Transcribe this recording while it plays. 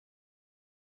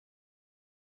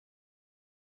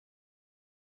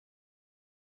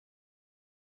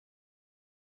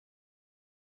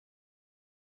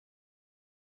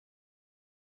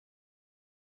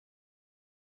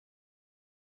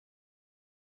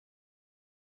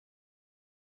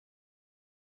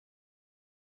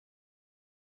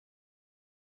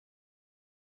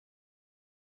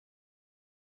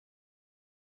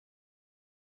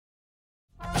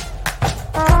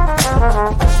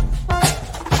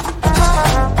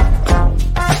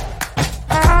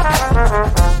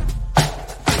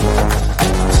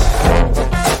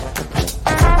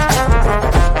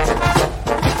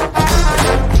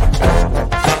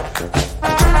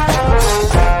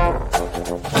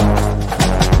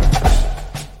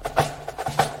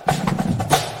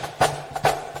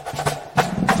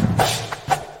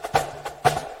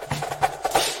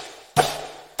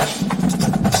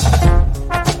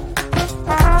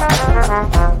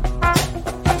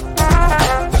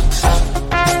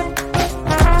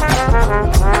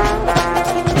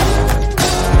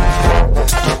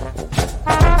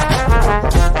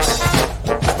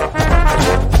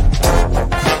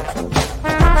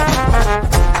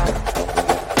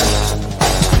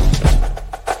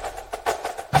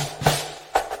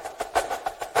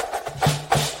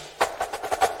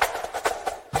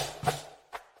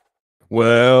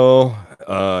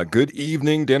Good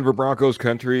evening, Denver Broncos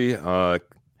country.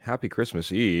 Happy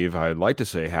Christmas Eve. I'd like to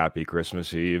say happy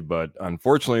Christmas Eve, but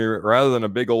unfortunately, rather than a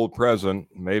big old present,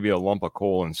 maybe a lump of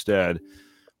coal instead.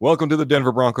 Welcome to the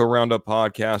Denver Bronco Roundup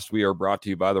podcast. We are brought to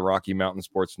you by the Rocky Mountain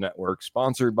Sports Network,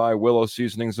 sponsored by Willow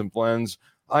Seasonings and Blends.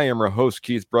 I am your host,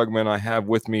 Keith Brugman. I have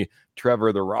with me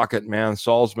Trevor, the Rocket Man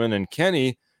Salzman, and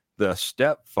Kenny, the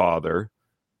stepfather,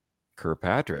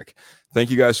 Kirkpatrick. Thank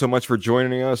you guys so much for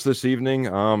joining us this evening.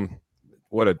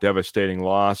 What a devastating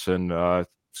loss, and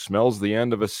smells the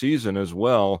end of a season as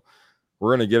well.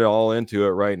 We're going to get all into it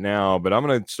right now, but I'm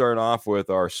going to start off with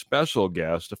our special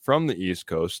guest from the East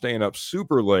Coast, staying up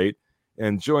super late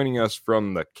and joining us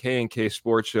from the K&K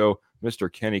Sports Show, Mr.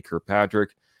 Kenny Kirkpatrick.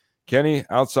 Kenny,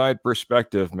 outside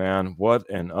perspective, man, what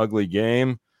an ugly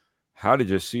game. How did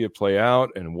you see it play out,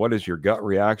 and what is your gut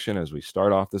reaction as we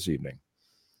start off this evening?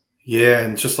 Yeah,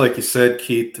 and just like you said,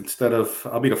 Keith,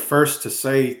 I'll be the first to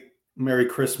say Merry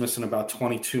Christmas in about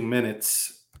 22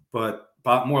 minutes, but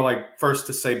more like first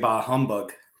to say bah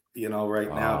humbug, right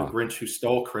now, the Grinch who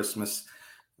stole Christmas.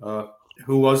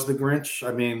 Who was the Grinch?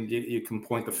 I mean, you can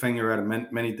point the finger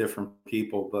at many different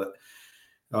people, but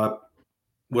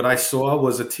what I saw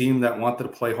was a team that wanted to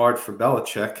play hard for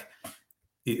Belichick.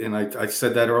 And I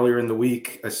said that earlier in the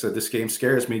week. I said, this game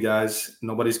scares me, guys.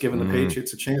 Nobody's given the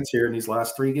Patriots a chance here in these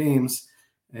last three games.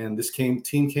 And this team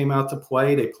came out to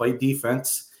play. They played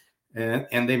defense.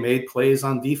 And they made plays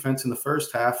on defense in the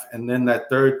first half. And then that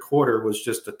third quarter was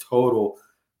just a total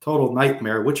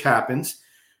nightmare, which happens.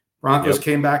 Broncos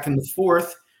came back in the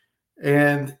fourth,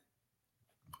 and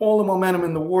all the momentum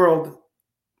in the world,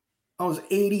 I was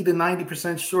 80 to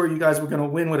 90% sure you guys were going to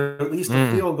win with at least a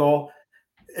field goal,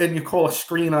 and you call a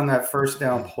screen on that first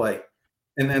down play.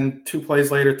 And then 2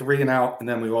 plays later, 3 and out, and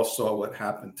then we all saw what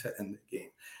happened to end the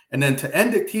game. And then to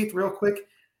end it, Keith, real quick,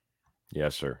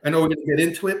 yes, sir. I know we're going to get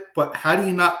into it, but how do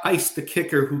you not ice the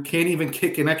kicker who can't even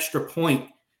kick an extra point?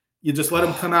 You just let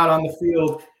him come out on the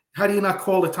field. How do you not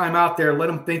call the timeout there? Let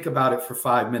him think about it for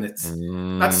 5 minutes.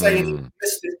 Not saying he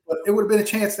missed it, but it would have been a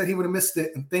chance that he would have missed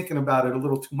it and thinking about it a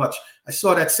little too much. I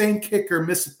saw that same kicker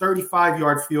miss a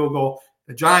 35-yard field goal.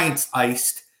 The Giants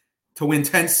iced to win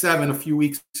 10-7 a few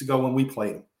weeks ago when we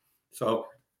played them. So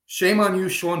shame on you,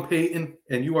 Sean Payton,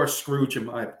 and you are Scrooge, in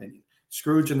my opinion.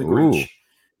 Scrooge and the Grinch.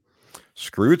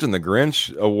 Scrooge and the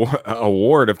Grinch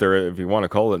award, if you want to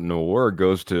call it an award,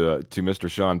 goes to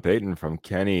Mr. Sean Payton from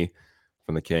Kenny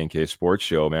from the K&K Sports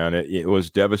Show. Man, it was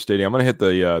devastating. I'm going to hit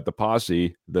the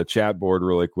posse, the chat board,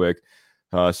 really quick.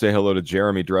 Say hello to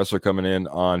Jeremy Dressler coming in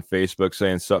on Facebook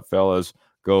saying, "Sup, fellas,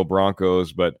 go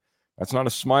Broncos," but that's not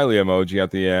a smiley emoji at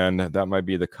the end. That might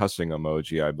be the cussing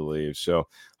emoji, I believe. So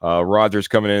Rogers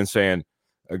coming in saying,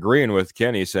 agreeing with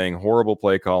Kenny, saying horrible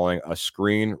play calling, a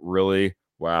screen, really.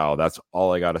 Wow, that's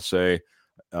all I got to say.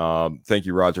 Thank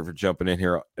you, Roger, for jumping in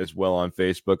here as well on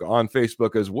Facebook. On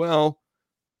Facebook as well,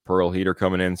 Pearl Heater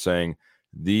coming in saying,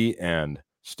 the end.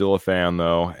 Still a fan,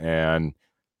 though, and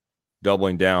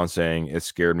doubling down saying, it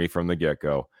scared me from the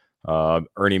get-go.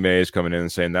 Ernie Mays coming in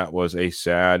and saying, that was a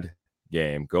sad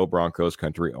game. Go Broncos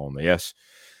country only. Yes,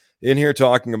 in here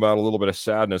talking about a little bit of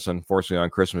sadness, unfortunately,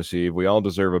 on Christmas Eve. We all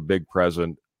deserve a big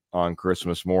present on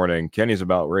Christmas morning. Kenny's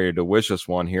about ready to wish us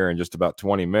one here in just about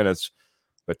 20 minutes.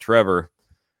 But Trevor,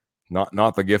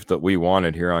 not the gift that we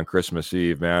wanted here on Christmas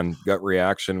Eve, man. Gut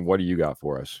reaction, what do you got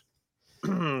for us?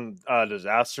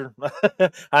 Disaster.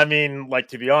 I mean,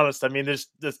 to be honest, I mean, this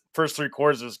first 3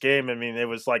 quarters of this game, I mean, it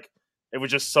was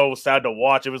just so sad to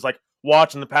watch. It was like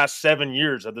watching the past 7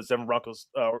 years of the Denver Broncos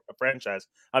franchise.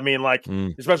 I mean,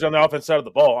 especially on the offense side of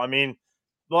the ball. I mean,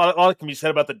 a lot can be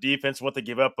said about the defense, what they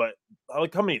give up, but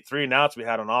look how many 3 and outs we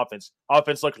had on offense.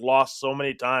 Offense looked lost so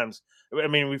many times. I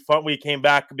mean, we came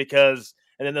back because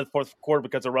and then the fourth quarter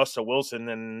because of Russell Wilson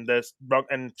and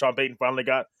Sean Payton finally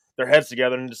got their heads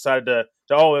together and decided to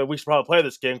we should probably play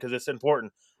this game because it's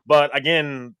important. But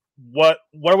again,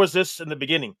 where was this in the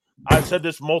beginning? I've said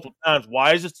this multiple times.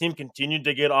 Why is this team continuing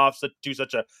to get off to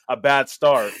such a bad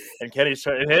start? And Kenny's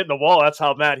hitting the wall. That's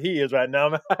how mad he is right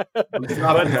now. I'm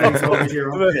dropping things over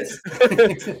here. I'm pissed.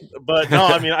 But no,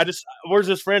 I mean, where's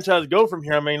this franchise go from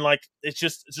here? I mean, like it's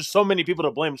just so many people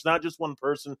to blame. It's not just one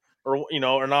person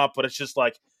or not, but it's just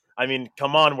like, I mean,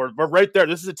 come on, we're right there.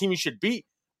 This is a team you should beat.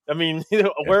 I mean,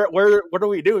 what are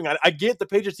we doing? I get the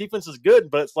Patriots defense is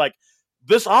good, but it's like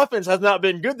this offense has not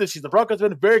been good this season. The Broncos have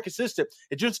been very consistent.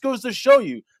 It just goes to show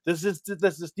you this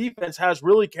defense has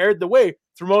really carried the way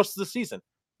through most of the season.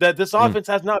 That this offense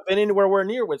has not been anywhere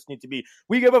near what it needs to be.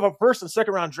 We gave up a first and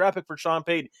second round draft pick for Sean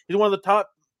Payton. He's one of the top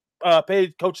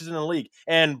paid coaches in the league,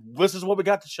 and this is what we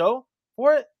got to show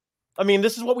for it. I mean,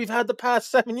 this is what we've had the past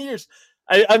 7 years.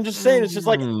 I'm just saying, it's just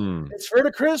like it's fair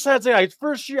to criticize the guy. It's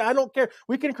first year. I don't care.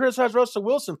 We can criticize Russell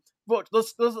Wilson, but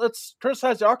let's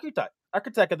criticize the architect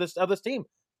of this team,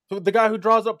 the guy who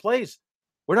draws up plays.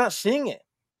 We're not seeing it.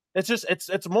 It's just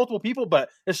it's multiple people, but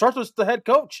it starts with the head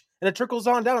coach and it trickles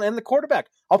on down and the quarterback.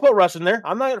 I'll put Russ in there.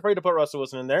 I'm not afraid to put Russell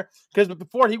Wilson in there because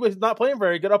before he was not playing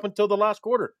very good up until the last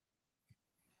quarter.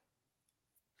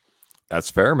 That's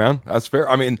fair, man. That's fair.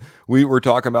 I mean, we were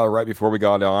talking about it right before we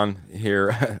got on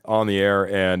here on the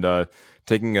air and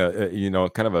taking a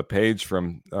kind of a page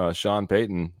from Sean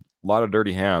Payton. A lot of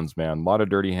dirty hands, man. A lot of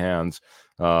dirty hands.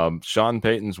 Sean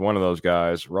Payton's one of those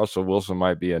guys. Russell Wilson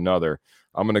might be another.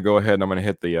 I'm going to go ahead and I'm going to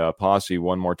hit the posse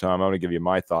one more time. I'm going to give you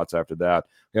my thoughts after that.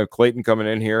 We have Clayton coming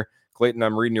in here. Clayton,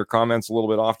 I'm reading your comments a little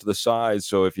bit off to the side.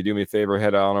 So if you do me a favor,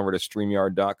 head on over to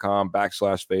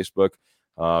StreamYard.com/Facebook.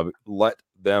 Let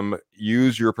them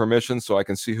use your permission so I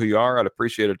can see who you are. I'd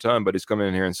appreciate it a ton. But he's coming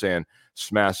in here and saying,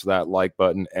 smash that like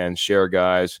button and share,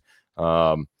 guys.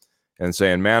 And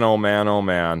saying, man, oh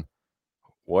man,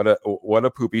 what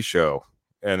a poopy show.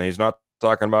 And he's not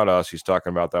talking about us. He's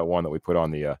talking about that one that we put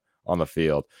on the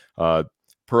field.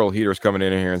 Pearl Heater's coming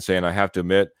in here and saying, I have to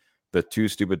admit, the 2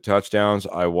 stupid touchdowns,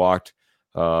 I walked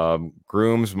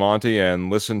Grooms, Monty, and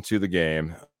listened to the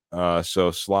game. So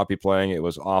sloppy playing. It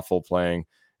was awful playing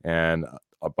and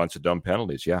a bunch of dumb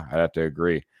penalties. Yeah, I'd have to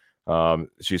agree.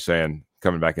 She's saying,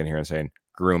 coming back in here and saying,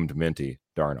 groomed Minty.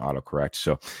 Darn autocorrect.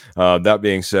 So that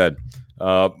being said,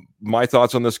 my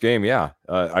thoughts on this game,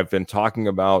 I've been talking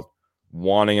about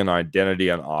wanting an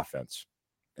identity on offense.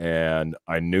 And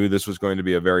I knew this was going to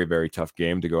be a very, very tough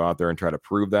game to go out there and try to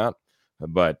prove that.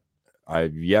 But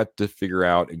I've yet to figure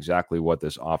out exactly what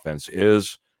this offense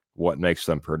is, what makes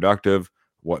them productive,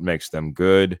 what makes them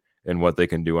good, and what they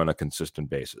can do on a consistent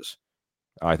basis.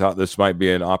 I thought this might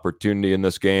be an opportunity in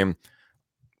this game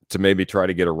to maybe try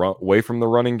to get away from the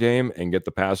running game and get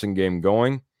the passing game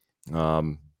going.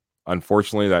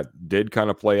 Unfortunately, that did kind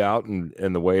of play out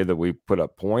in the way that we put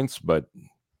up points, but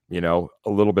a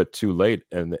little bit too late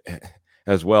and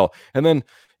as well. And then,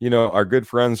 our good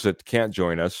friends that can't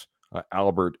join us,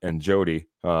 Albert and Jody,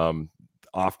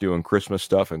 off doing Christmas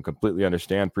stuff and completely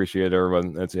understand. Appreciate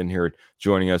everyone that's in here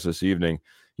joining us this evening.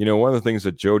 One of the things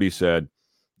that Jody said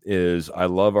is, I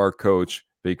love our coach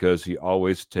because he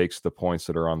always takes the points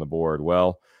that are on the board.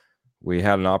 Well, we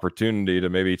had an opportunity to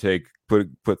maybe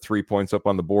put 3 points up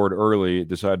on the board early,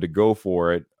 decided to go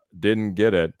for it, didn't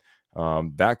get it.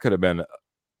 That could have been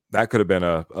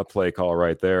a play call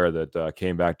right there that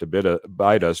came back to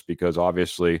bite us, because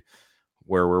obviously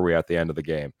where were we at the end of the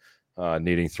game?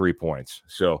 Needing 3 points.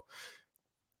 So,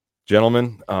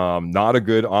 gentlemen, not a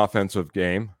good offensive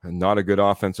game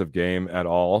at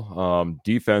all.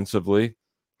 Defensively,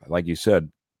 like you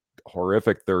said,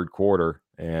 horrific third quarter,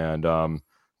 and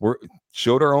we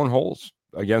showed our own holes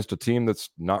against a team that's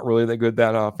not really that good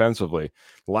that offensively.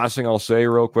 The last thing I'll say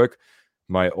real quick,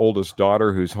 my oldest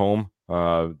daughter, who's home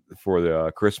for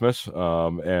the Christmas,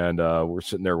 and we're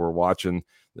sitting there,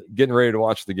 getting ready to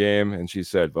watch the game, and she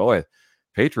said, "Boy,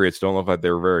 Patriots don't look like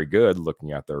they're very good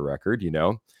looking at their record,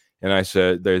 And I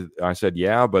said,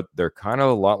 yeah, but they're kind of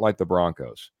a lot like the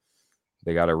Broncos.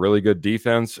 They got a really good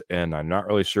defense, and I'm not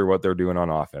really sure what they're doing on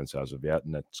offense as of yet.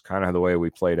 And that's kind of the way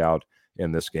we played out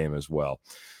in this game as well.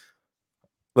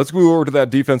 Let's move over to that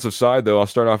defensive side, though. I'll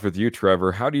start off with you,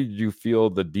 Trevor. How did you feel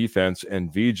the defense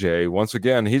and VJ? Once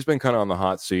again, he's been kind of on the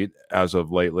hot seat as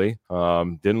of lately.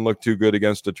 Didn't look too good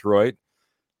against Detroit.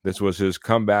 This was his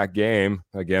comeback game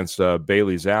against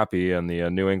Bailey Zappi and the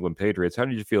New England Patriots. How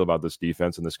did you feel about this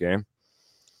defense in this game?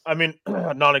 I mean,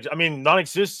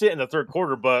 non-existent in the third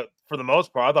quarter, but for the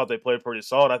most part, I thought they played pretty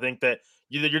solid. I think that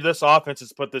this offense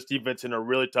has put this defense in a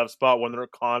really tough spot when they're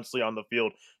constantly on the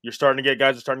field. You're starting to get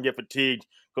guys are starting to get fatigued.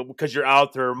 because you're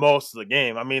out there most of the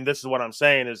game. I mean, this is what I'm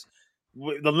saying is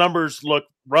the numbers look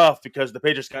rough because the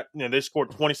Patriots they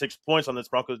scored 26 points on this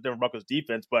Denver Broncos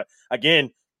defense. But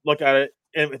again, look at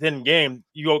it within game,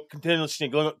 you go continuously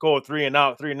go 3 and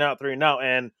out, 3 and out, 3 and out,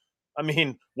 and I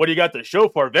mean, what do you got to show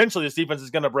for? Eventually, this defense is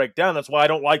going to break down. That's why I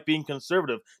don't like being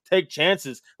conservative. Take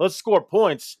chances. Let's score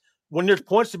points. When there's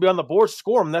points to be on the board,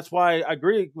 score them. That's why I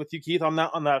agree with you, Keith, on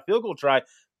that field goal try.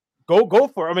 Go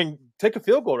for it. I mean, take a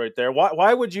field goal right there.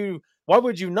 Why would you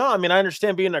not? I mean, I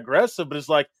understand being aggressive, but it's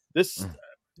like this.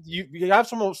 You have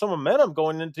some momentum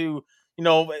going into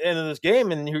into this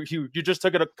game, and you just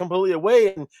took it completely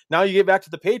away, and now you get back to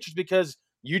the Patriots because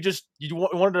you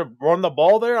wanted to run the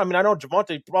ball there. I mean, I know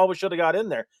Javonte probably should have got in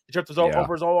there. He tripped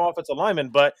over his own offensive lineman,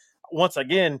 but once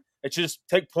again, it's just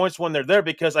take points when they're there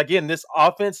because again, this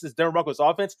Denver Broncos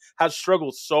offense has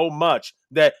struggled so much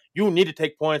that you need to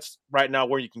take points right now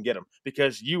where you can get them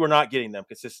because you are not getting them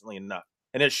consistently enough,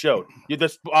 and it showed.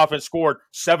 This offense scored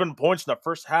 7 points in the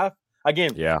first half.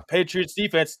 Again, Patriots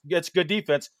defense gets good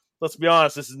defense. Let's be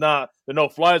honest, this is not the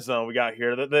no-fly zone we got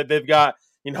here. They've got.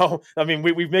 I mean,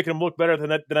 we've making them look better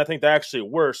than I think they actually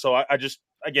were. So I just,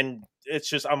 again, it's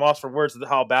just I'm lost for words of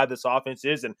how bad this offense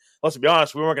is. And let's be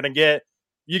honest, you ain't going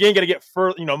to get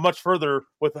further, much further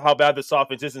with how bad this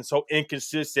offense is and so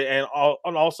inconsistent, and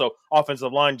also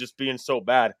offensive line just being so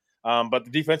bad. But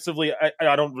defensively,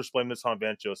 I don't just blame this on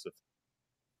Van Joseph.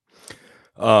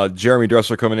 Jeremy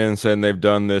Dressler coming in and saying they've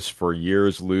done this for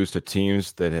years, lose to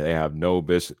teams that they have no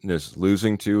business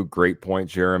losing to. Great point,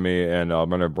 Jeremy. And I'm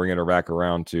going to bring it back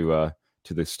around to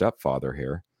the stepfather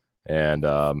here. And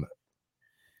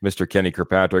Mr. Kenny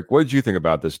Kirkpatrick, what did you think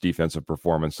about this defensive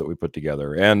performance that we put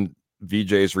together? And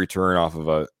VJ's return off of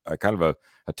a kind of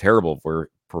a terrible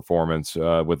performance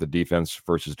with the defense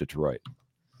versus Detroit.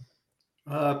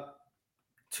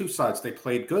 Two sides. They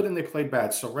played good and they played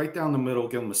bad. So right down the middle,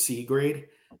 give them a C grade.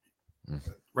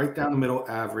 Right down the middle,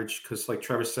 average, because like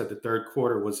Trevor said, the third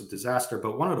quarter was a disaster.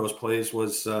 But one of those plays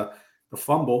was the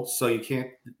fumble. So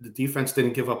the defense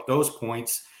didn't give up those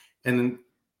points. And then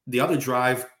the other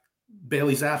drive,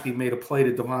 Bailey Zappi made a play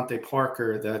to Devontae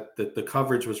Parker that the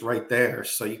coverage was right there.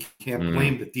 So you can't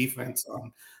blame the defense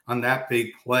on that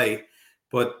big play.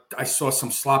 But I saw some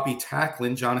sloppy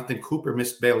tackling. Jonathan Cooper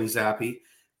missed Bailey Zappi.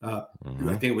 I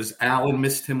think it was Allen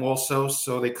missed him also.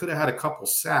 So they could have had a couple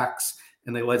sacks,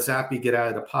 and they let Zappi get out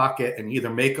of the pocket and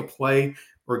either make a play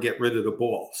or get rid of the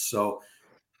ball. So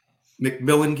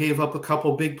McMillan gave up a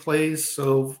couple big plays.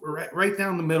 So right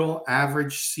down the middle,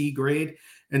 average C grade.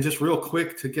 And just real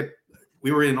quick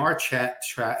we were in our chat,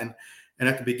 and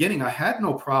at the beginning, I had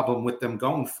no problem with them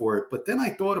going for it. But then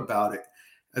I thought about it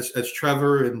as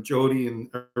Trevor and Jody and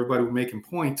everybody were making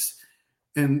points.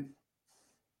 And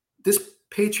this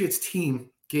Patriots team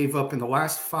gave up in the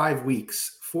last 5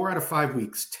 weeks, 4 out of 5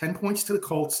 weeks, 10 points to the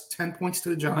Colts, 10 points to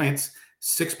the Giants,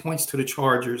 6 points to the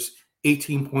Chargers,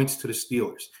 18 points to the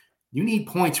Steelers. You need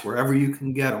points wherever you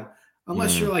can get them,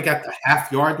 unless you're like at the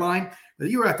half-yard line.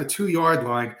 You're at the 2-yard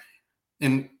line,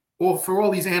 and for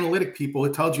all these analytic people,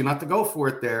 it tells you not to go for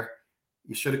it there.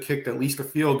 You should have kicked at least a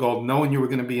field goal, knowing you were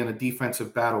going to be in a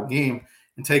defensive battle game,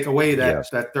 and take away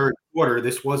that third quarter.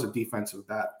 This was a defensive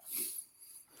battle.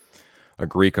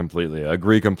 Agree completely.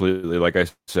 Like I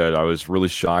said, I was really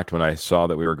shocked when I saw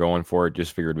that we were going for it.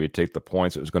 Just figured we'd take the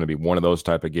points. It was going to be one of those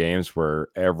type of games where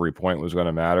every point was going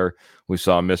to matter. We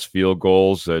saw missed field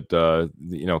goals that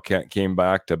came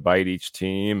back to bite each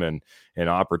team, and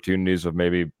opportunities of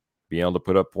maybe being able to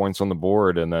put up points on the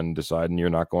board and then deciding you're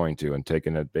not going to, and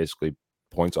taking it basically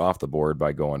points off the board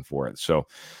by going for it. So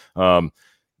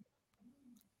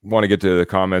want to get to the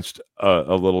comments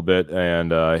a little bit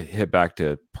and hit back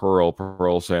to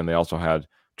Pearl saying they also had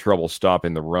trouble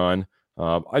stopping the run.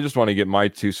 I just want to get my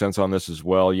 2 cents on this as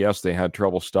well. Yes, they had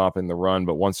trouble stopping the run,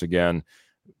 but once again,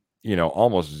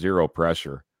 almost zero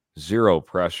pressure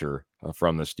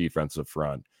from this defensive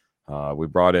front. We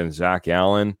brought in Zach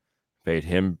Allen, paid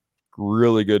him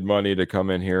really good money to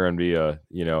come in here and be a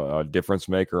difference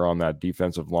maker on that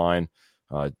defensive line.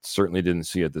 Certainly didn't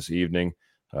see it this evening.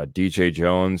 DJ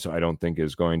Jones, I don't think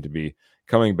is going to be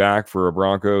coming back for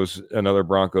another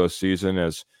Broncos season,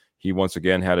 as he once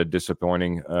again had a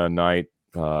disappointing night.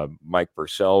 Mike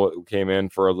Purcell came in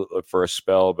for a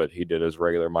spell, but he did his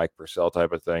regular Mike Purcell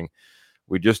type of thing.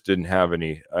 We just didn't have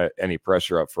any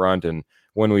pressure up front, and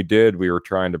when we did, we were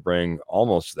trying to bring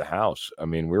almost the house. I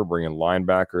mean, we were bringing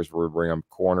linebackers, we were bringing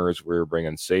corners, we were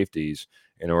bringing safeties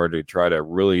in order to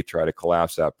really try to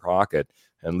collapse that pocket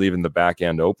and leaving the back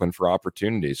end open for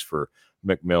opportunities for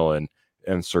McMillan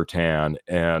and Surtain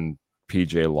and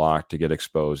PJ Locke to get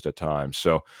exposed at times.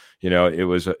 So, it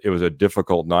was a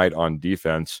difficult night on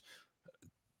defense.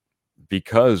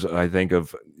 because I think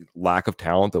of lack of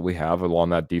talent that we have along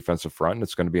that defensive front. And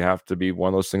it's going to have to be one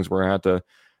of those things we're going to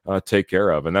have to take care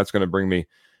of. And that's going to bring me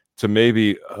to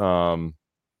maybe a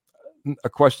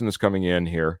question that's coming in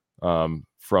here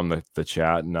from the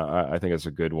chat. And I think it's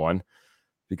a good one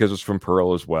because it's from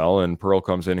Pearl as well. And Pearl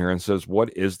comes in here and says,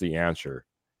 what is the answer?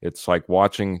 It's like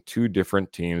watching two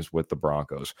different teams with the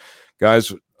Broncos.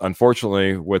 Guys,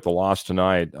 unfortunately, with the loss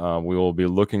tonight, we will be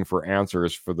looking for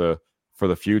answers for the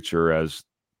future, as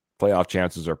playoff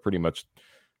chances are pretty much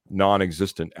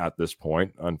non-existent at this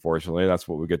point. Unfortunately, that's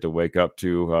what we get to wake up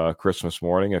to Christmas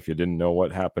morning if you didn't know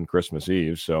what happened Christmas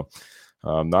Eve. So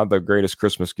not the greatest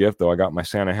Christmas gift, though I got my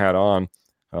Santa hat on.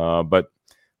 But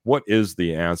what is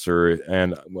the answer?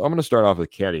 And I'm going to start off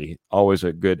with Kenny, always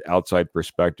a good outside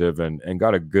perspective and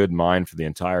got a good mind for the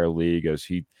entire league, as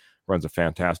he runs a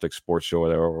fantastic sports show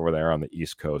over there on the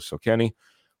East Coast. So Kenny,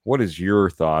 what is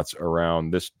your thoughts around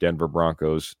this Denver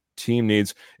Broncos team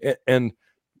needs? And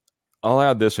I'll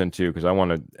add this in too, because I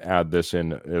want to add this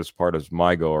in as part of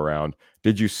my go around.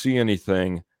 Did you see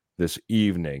anything this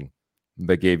evening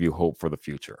that gave you hope for the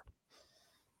future?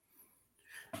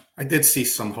 I did see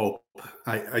some hope.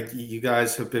 You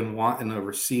guys have been wanting a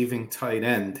receiving tight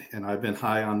end, and I've been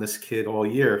high on this kid all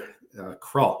year,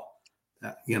 Krull.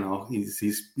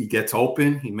 He gets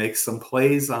open, he makes some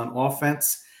plays on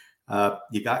offense.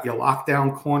 You got your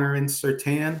lockdown corner in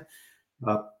Surtain,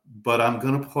 but I'm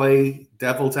going to play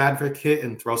devil's advocate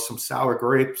and throw some sour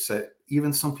grapes at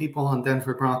even some people on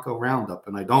Denver Bronco Roundup.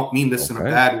 And I don't mean this in a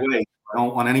bad way. I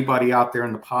don't want anybody out there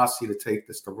in the posse to take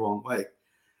this the wrong way.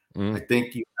 I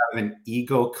think you have an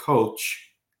ego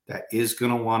coach that is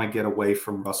going to want to get away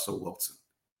from Russell Wilson.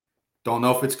 Don't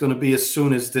know if it's going to be as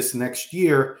soon as this next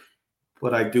year,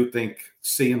 but I do think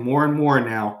seeing more and more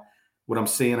now what I'm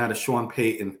seeing out of Sean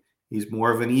Payton, he's more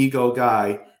of an ego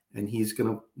guy, and he's going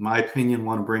to, in my opinion,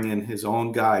 want to bring in his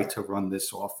own guy to run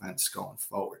this offense going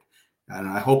forward. And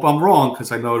I hope I'm wrong,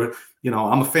 because I know that,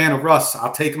 I'm a fan of Russ.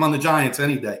 I'll take him on the Giants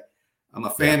any day. I'm a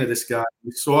fan of this guy.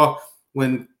 You saw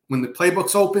when the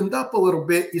playbooks opened up a little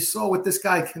bit, you saw what this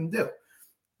guy can do.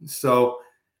 So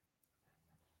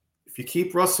if you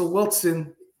keep Russell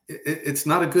Wilson, it's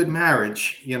not a good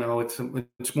marriage.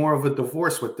 It's more of a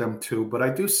divorce with them two. But I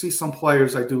do see some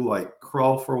players I do like.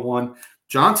 Krull, for one.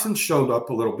 Johnson showed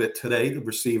up a little bit today, the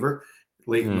receiver,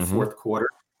 late in the fourth quarter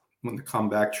on the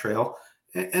comeback trail.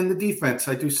 And the defense,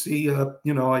 I do see,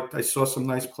 I saw some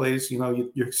nice plays.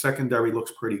 Your secondary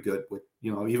looks pretty good. With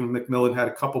even McMillan had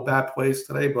a couple bad plays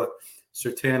today, but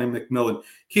Surtain and McMillan.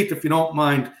 Keith, if you don't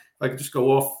mind, if I could just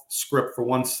go off script for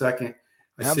 1 second.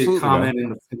 I see a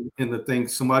comment in the thing.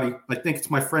 Somebody, I think it's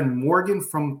my friend Morgan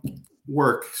from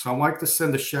work. So I'd like to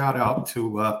send a shout out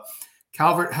to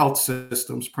Calvert Health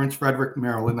Systems, Prince Frederick,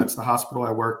 Maryland. That's the hospital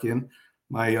I work in.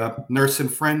 My nurse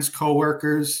and friends,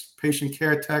 coworkers, patient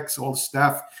care techs, all the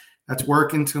staff that's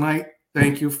working tonight.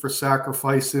 Thank you for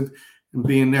sacrificing and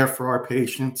being there for our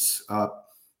patients.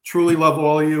 Truly love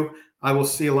all of you. I will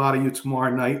see a lot of you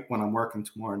tomorrow night when I'm working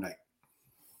tomorrow night.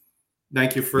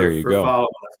 Thank you for following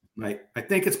us tonight. I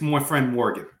think it's my friend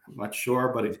Morgan. I'm not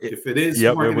sure, but if it is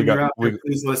Morgan, you're out there,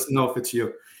 please let us know if it's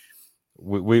you.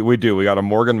 We do. We got a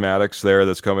Morgan Maddox there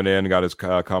that's coming in. Got his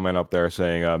comment up there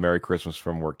saying Merry Christmas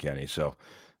from work, Kenny. So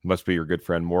must be your good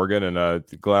friend Morgan. And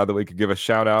glad that we could give a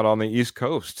shout out on the East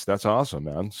Coast. That's awesome,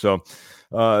 man. So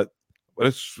I'm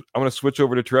going to switch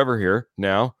over to Trevor here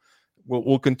now.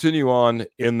 We'll continue on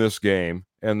in this game,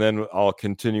 and then I'll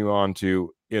continue on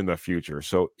to in the future.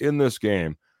 So in this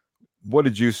game, what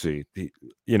did you see?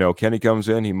 Kenny comes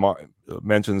in. He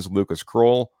mentions Lucas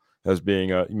Krull as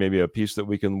being maybe a piece that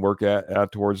we can work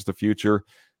at towards the future.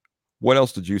 What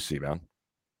else did you see, man?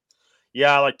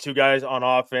 Yeah, I like two guys on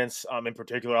offense. In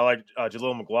particular, I like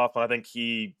Jaleel McLaughlin. I think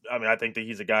that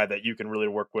he's a guy that you can really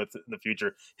work with in the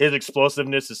future. His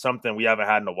explosiveness is something we haven't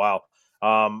had in a while.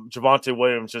 Javonte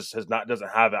Williams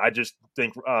doesn't have it. I just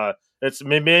think it's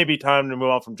maybe time to move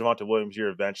on from Javonte Williams here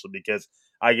eventually, because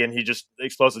again,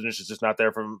 explosiveness is just not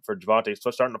there for Javonte. So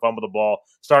starting to fumble the ball,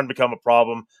 starting to become a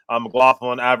problem.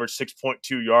 McLaughlin averaged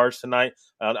 6.2 yards tonight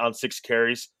on 6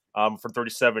 carries. For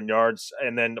 37 yards.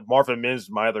 And then Marvin Mims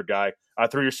is my other guy.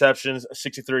 3 receptions,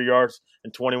 63 yards,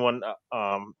 and 21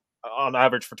 on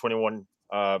average for 21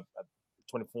 per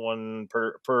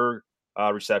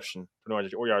reception,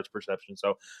 21 yards per reception.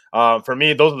 So for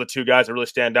me, those are the two guys that really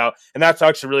stand out. And that's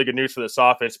actually really good news for this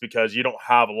offense, because you don't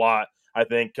have a lot, I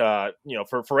think,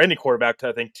 for any quarterback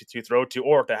to throw to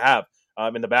or to have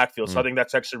in the backfield. So I think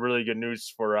that's actually really good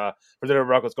news for the Denver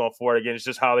Broncos going forward. Again, it's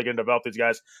just how they're going to develop these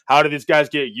guys. How do these guys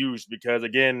get used? Because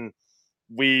again,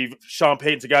 Sean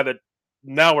Payton's a guy that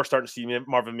now we're starting to see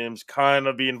Marvin Mims kind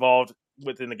of be involved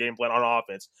within the game plan on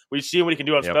offense. We've seen what he can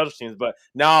do on Yep. special teams, but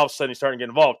now all of a sudden he's starting to get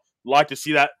involved. Like to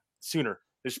see that sooner,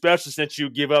 especially since you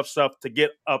give up stuff to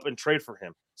get up and trade for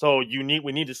him. So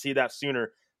we need to see that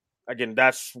sooner. Again,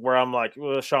 that's where I'm like,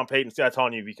 well, Sean Payton, that's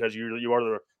on you because you are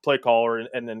the play caller,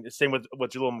 and then the same with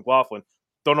Jaleel McLaughlin.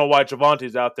 Don't know why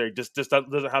Javante's out there. Just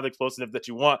doesn't have the explosiveness that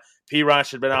you want. P. Ryan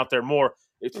should have been out there more.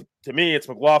 To me, it's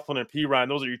McLaughlin and P. Ryan.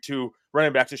 Those are your two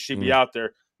running backs that should be out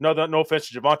there. No offense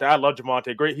to Javante. I love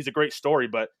Javante. Great, he's a great story,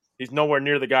 but he's nowhere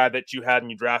near the guy that you had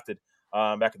and you drafted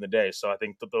back in the day. So I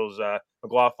think that those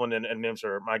McLaughlin and Mims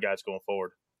are my guys going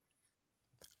forward.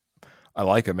 I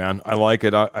like it, man. I like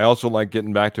it. I also like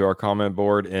getting back to our comment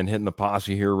board and hitting the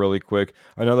posse here really quick.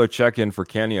 Another check-in for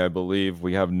Kenny, I believe.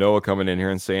 We have Noah coming in here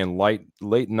and saying,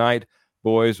 late night,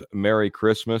 boys, Merry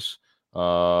Christmas.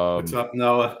 What's up,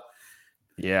 Noah?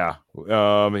 Yeah.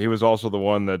 He was also the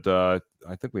one that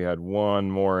I think we had one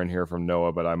more in here from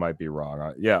Noah, but I might be wrong.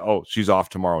 Oh, she's off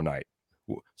tomorrow night.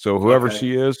 So whoever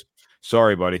she is,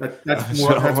 sorry, buddy. That's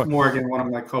Morgan, one of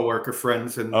my coworker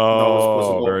friends, and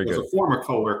was a former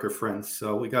coworker friend.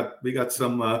 So we got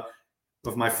some of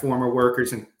my former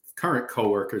workers and current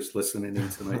coworkers listening in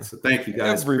tonight. So thank you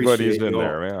guys. Everybody's in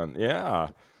there, man. Yeah.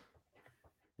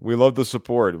 We love the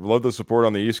support. We love the support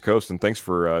on the East Coast, and thanks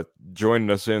for joining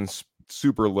us in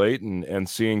super late and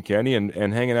seeing Kenny and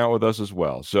hanging out with us as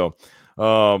well. So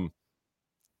I'm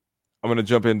going to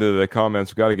jump into the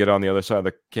comments. We've got to get on the other side of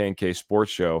the K&K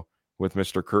Sports Show with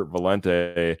Mr. Kurt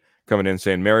Valente coming in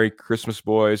saying, Merry Christmas,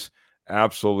 boys.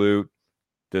 Absolute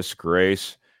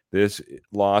disgrace. This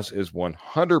loss is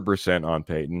 100% on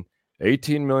Peyton.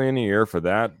 $18 million a year for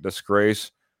that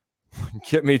disgrace.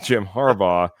 Get me Jim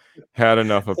Harbaugh. Had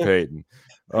enough of Peyton.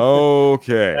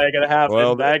 Okay. That ain't gonna happen.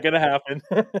 Well, that ain't gonna happen.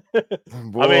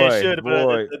 Boy, I mean, it should,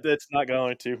 but it's not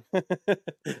going to.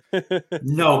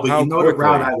 No, but you know the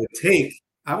route I would take.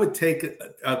 I would take,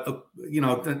 to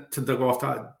go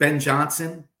off Ben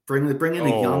Johnson, bring in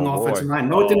a young offensive line. I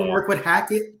know it didn't work with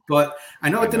Hackett,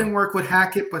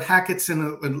 but Hackett's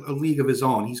in a league of his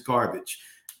own. He's garbage.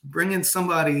 Bring in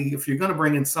somebody. If you're going to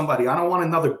bring in somebody, I don't want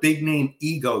another big name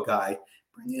ego guy.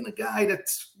 Bring in a guy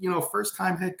that's, first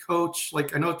time head coach.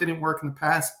 Like, I know it didn't work in the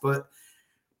past, but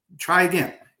try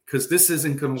again, because this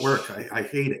isn't going to work. I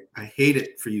hate it. I hate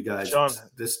it for you guys. Sean,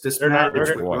 this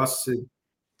marriage with Russ and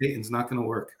Peyton's not going to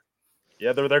work.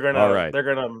 Yeah, they're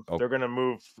gonna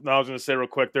move. No, I was gonna say real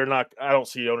quick, they're not. I don't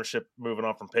see ownership moving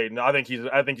on from Peyton. I think he's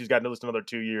got at least another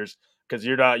 2 years, because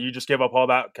you just give up all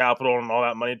that capital and all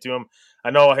that money to him.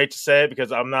 I know I hate to say it,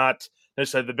 because I'm not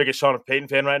necessarily the biggest Sean Payton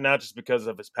fan right now, just because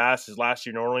of his past, his last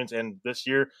year in New Orleans and this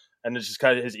year, and it's just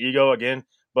kind of his ego again.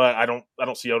 But I don't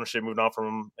see ownership moving on from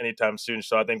him anytime soon.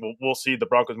 So I think we'll see the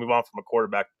Broncos move on from a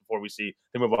quarterback before we see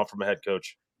them move on from a head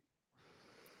coach.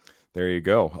 There you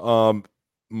go.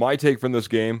 My take from this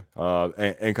game,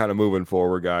 and kind of moving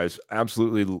forward, guys,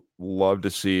 absolutely love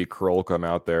to see Kroll come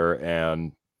out there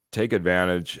and take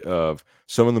advantage of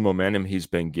some of the momentum he's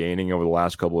been gaining over the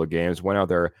last couple of games. Went out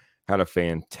there, had a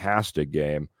fantastic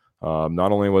game.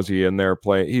 Not only was he in there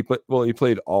he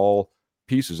played all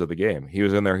pieces of the game. He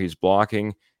was in there, he's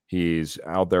blocking, he's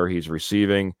out there, he's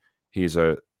receiving. He's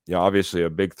obviously a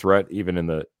big threat even in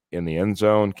the end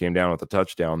zone. Came down with a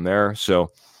touchdown there.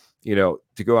 So, to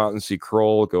go out and see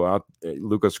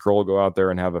Lucas Kroll go out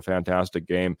there and have a fantastic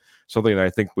game, something that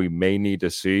I think we may need to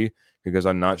see, because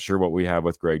I'm not sure what we have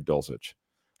with Greg Dulcich.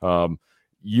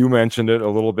 You mentioned it a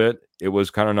little bit. It was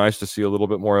kind of nice to see a little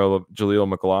bit more of Jaleel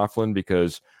McLaughlin,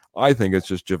 because I think it's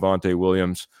just Javonte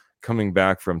Williams coming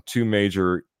back from two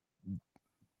major,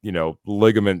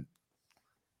 ligament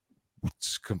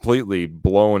completely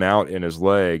blown out in his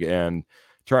leg, and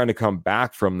trying to come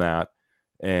back from that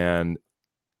and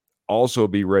also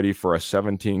be ready for a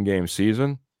 17-game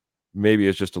season. Maybe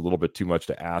it's just a little bit too much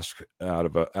to ask out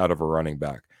of a running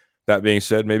back. That being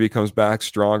said, maybe he comes back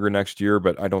stronger next year,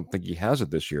 but I don't think he has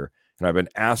it this year. And I've been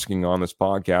asking on this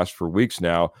podcast for weeks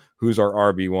now, who's our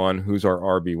RB1? Who's our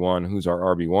RB1? Who's our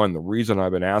RB1? The reason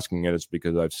I've been asking it is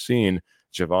because I've seen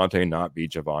Javonte not be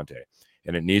Javonte.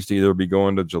 And it needs to either be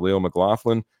going to Jaleel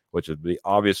McLaughlin, which would be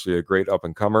obviously a great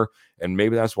up-and-comer, and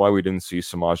maybe that's why we didn't see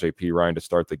Samaje Perine to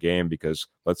start the game, because,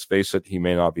 let's face it, he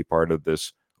may not be part of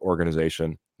this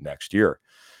organization next year.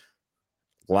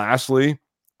 Lastly,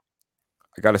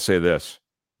 I got to say this.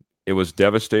 It was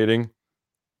devastating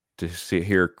to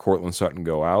hear Courtland Sutton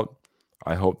go out.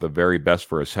 I hope the very best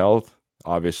for his health.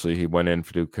 Obviously, he went in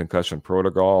for concussion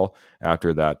protocol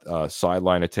after that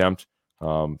sideline attempt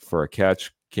for a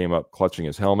catch, came up clutching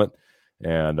his helmet,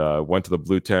 and went to the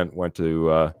blue tent, went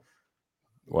to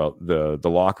the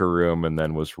locker room, and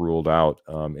then was ruled out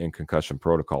in concussion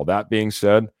protocol. That being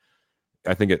said,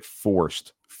 I think it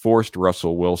forced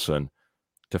Russell Wilson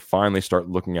to finally start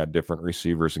looking at different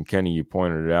receivers. And Kenny, you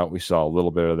pointed it out. We saw a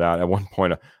little bit of that. At one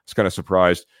point, I was kind of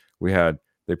surprised.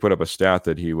 They put up a stat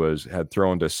that he had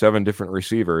thrown to 7 different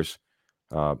receivers,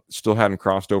 still hadn't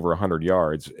crossed over 100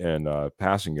 yards in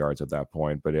passing yards at that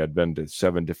point, but it had been to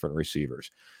 7 different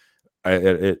receivers.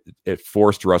 It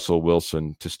forced Russell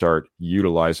Wilson to start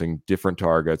utilizing different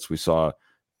targets. We saw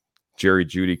Jerry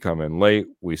Jeudy come in late.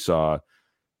 We saw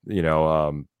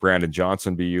Brandon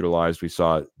Johnson be utilized. We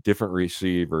saw different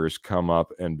receivers come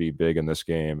up and be big in this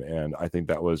game. And I think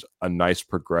that was a nice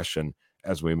progression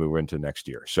as we move into next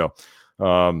year. So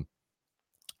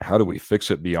how do we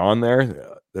fix it beyond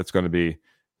there? It's going to be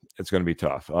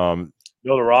tough. Build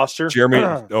a roster.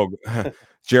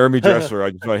 Jeremy Dressler, I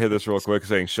just want to hit this real quick,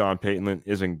 saying Sean Payton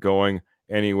isn't going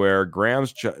anywhere.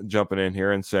 Graham's jumping in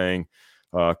here and saying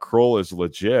Kroll is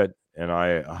legit. And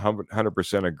I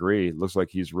 100% agree. It looks like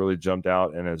he's really jumped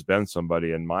out and has been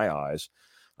somebody in my eyes.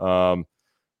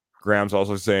 Graham's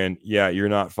also saying, yeah, you're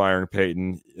not firing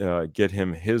Peyton. Get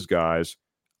him his guys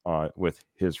with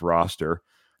his roster.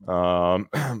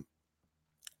 Michael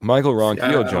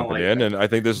Ronquillo jumping in. And I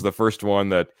think this is the first one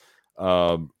that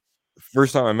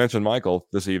first time I mentioned Michael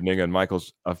this evening, and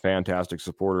Michael's a fantastic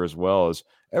supporter as well as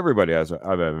everybody I've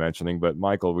been mentioning. But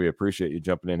Michael, we appreciate you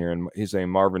jumping in here. And he's saying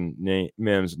Marvin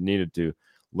Mims needed to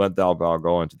let that ball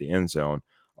go into the end zone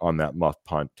on that muff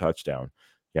punt touchdown.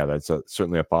 Yeah, that's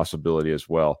certainly a possibility as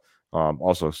well.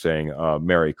 Also saying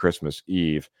Merry Christmas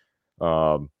Eve.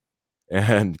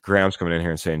 And Graham's coming in here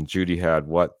and saying Jeudy had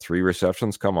 3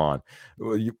 receptions? Come on.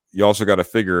 Well, you also got to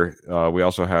figure we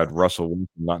also had Russell Wilson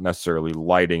not necessarily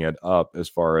lighting it up as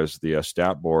far as the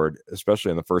stat board,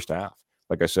 especially in the first half.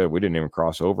 Like I said, we didn't even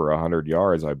cross over 100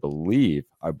 yards, I believe,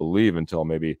 until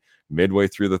maybe midway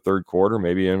through the third quarter,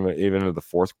 maybe even into the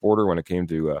fourth quarter when it came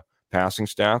to passing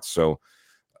stats. So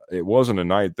it wasn't a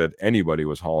night that anybody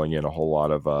was hauling in a whole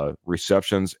lot of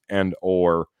receptions and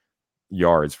or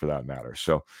yards for that matter.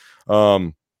 So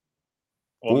Mims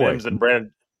and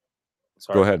Brandon.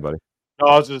 Sorry. Go ahead, buddy. No,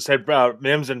 I was going to say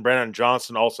Mims and Brandon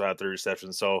Johnson also had 3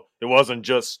 receptions, so it wasn't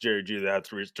just Jerry Jeudy that had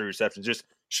three receptions. Just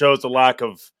shows the lack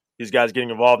of these guys getting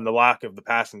involved in the lack of the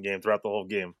passing game throughout the whole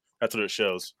game. That's what it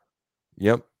shows.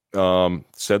 Yep.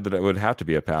 Said that it would have to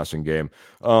be a passing game.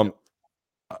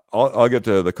 I'll get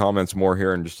to the comments more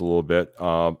here in just a little bit.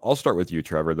 I'll start with you,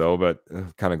 Trevor, though, but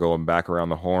kind of going back around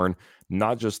the horn,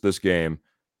 not just this game,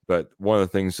 but one of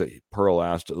the things that Pearl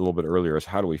asked a little bit earlier is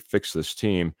how do we fix this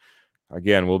team?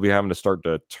 Again, we'll be having to start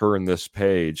to turn this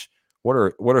page. What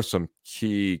are some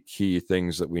key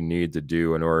things that we need to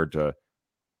do in order to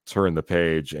turn the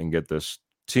page and get this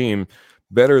team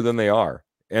better than they are?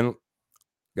 And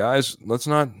guys, let's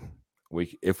not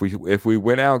if we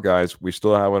win out, guys, we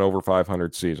still have an over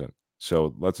 500 season.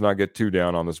 So let's not get too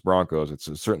down on this Broncos. It's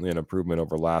certainly an improvement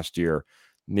over last year.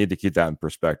 Need to keep that in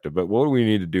perspective. But what do we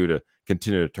need to do to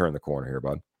continue to turn the corner here,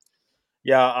 bud?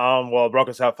 Yeah, well,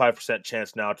 Broncos have 5%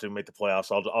 chance now to make the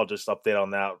playoffs. I'll just update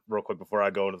on that real quick before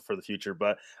I go for the future.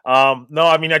 But no,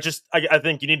 I mean, I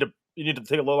think you need to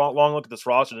take a long look at this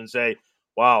roster and say,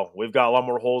 wow, we've got a lot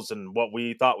more holes than what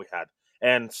we thought we had,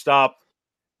 and stop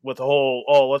with the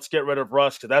whole let's get rid of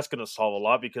Russ because that's going to solve a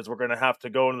lot because we're going to have to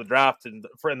go into the draft in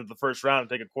the first round and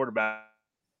take a quarterback.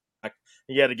 And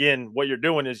yet again, what you're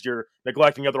doing is you're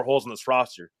neglecting other holes in this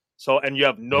roster. So and you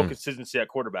have no consistency at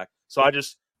quarterback. So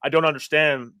I don't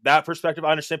understand that perspective. I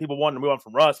understand people wanting to move on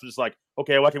from Russ, but it's like,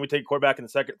 okay, why can't we take a quarterback in the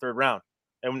second, third round?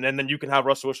 And then you can have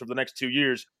Russell Wilson for the next 2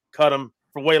 years, cut him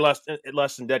for way less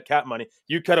than dead cap money.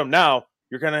 You cut him now,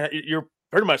 you're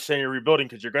pretty much saying you're rebuilding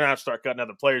because you're going to have to start cutting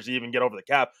other players to even get over the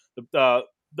cap. Under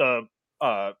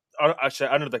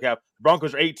the cap, the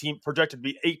Broncos are projected to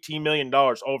be $18 million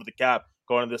over the cap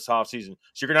going into this offseason.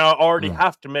 So you're going to already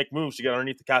have to make moves to get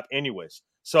underneath the cap anyways.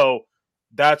 So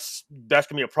that's going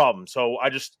to be a problem. So I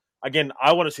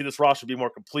want to see this roster be more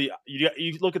complete.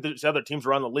 You look at the other teams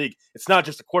around the league. It's not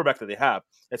just the quarterback that they have.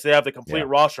 It's they have the complete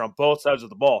roster on both sides of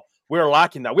the ball. We're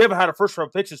lacking that. We haven't had a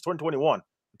first-round pick since 2021,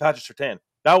 Patrick Surtain.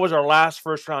 That was our last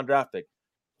first-round draft pick.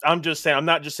 I'm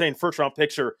not just saying first-round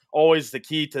picks are always the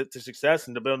key to success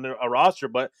and to building a roster,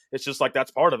 but it's just like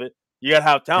that's part of it. You got to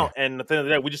have talent. And at the end of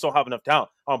the day, we just don't have enough talent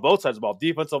on both sides of the ball.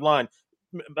 Defensive line,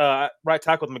 right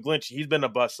tackle with McGlinchey, he's been a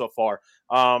bust so far.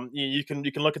 You can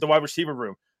look at the wide receiver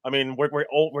room. I mean, we're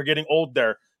old. We're getting old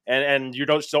there, and you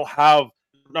don't have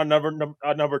a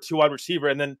number 2 wide receiver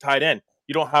and then tight end.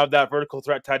 You don't have that vertical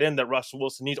threat tight end that Russell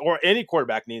Wilson needs or any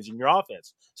quarterback needs in your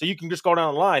offense. So you can just go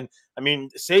down the line. I mean,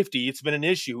 safety, it's been an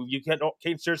issue.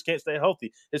 Kane Sears can't stay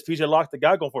healthy. Is PJ Locke the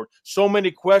guy going forward? So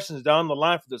many questions down the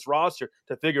line for this roster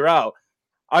to figure out.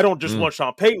 I don't just want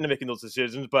Sean Payton to making those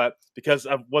decisions, but because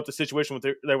of what the situation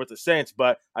there with the Saints.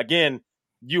 But again,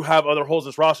 you have other holes in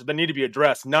this roster that need to be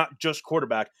addressed, not just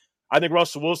quarterback. I think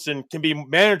Russell Wilson can be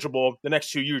manageable the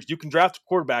next 2 years. You can draft a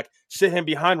quarterback, sit him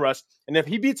behind Russ, and if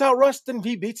he beats out Russ, then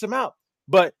he beats him out.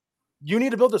 But you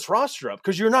need to build this roster up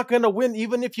because you're not going to win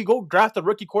even if you go draft a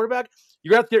rookie quarterback.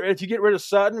 You got to get if you get rid of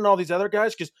Sutton and all these other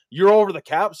guys because you're over the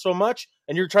cap so much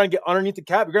and you're trying to get underneath the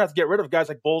cap. You're going to have to get rid of guys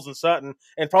like Bowles and Sutton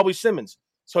and probably Simmons.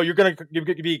 So you're going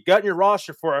to be gutting your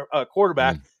roster for a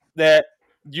quarterback that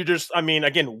you just. I mean,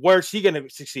 again, where's he going to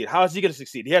succeed? How is he going to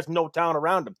succeed? He has no talent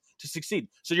around him to succeed.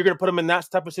 So you're going to put him in that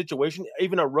type of situation.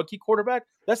 Even a rookie quarterback,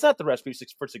 that's not the recipe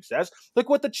for success. Look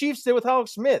what the Chiefs did with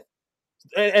Alex Smith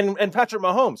and Patrick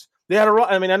Mahomes. They had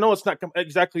I mean, I know it's not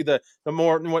exactly the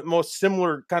most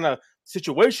similar kind of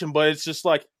situation, but it's just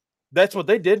like that's what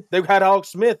they did. They had Alex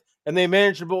Smith, and they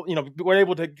managed to, were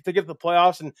able to get to the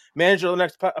playoffs and manage the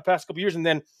next past couple years. And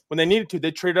then when they needed to,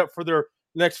 they traded up for their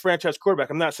next franchise quarterback.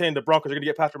 I'm not saying the Broncos are going to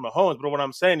get Patrick Mahomes, but what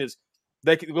I'm saying is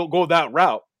they could go that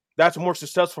route. That's a more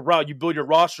successful route. You build your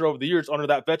roster over the years under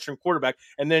that veteran quarterback,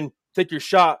 and then take your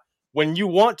shot when you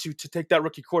want to take that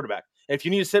rookie quarterback. If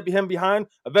you need to sit him behind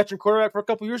a veteran quarterback for a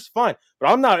couple of years, fine. But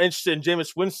I'm not interested in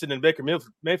Jameis Winston and Baker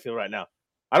Mayfield right now.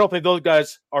 I don't think those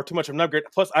guys are too much of an upgrade.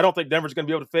 Plus, I don't think Denver's going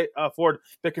to be able to afford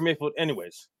Baker Mayfield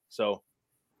anyways. So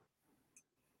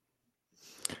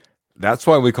that's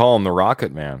why we call him the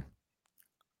Rocket Man.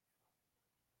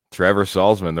 Trevor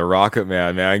Salzman, the Rocket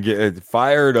Man, man. Get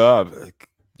fired up.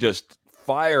 Just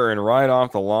firing right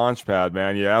off the launch pad,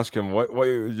 man. You ask him, what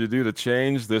would you do to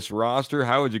change this roster?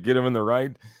 How would you get him in the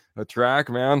right track,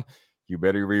 man? You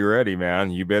better be ready, man.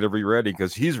 You better be ready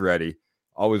because he's ready.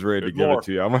 Always ready to give it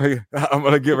to you. I'm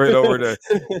gonna give it over to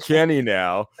Kenny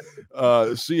now.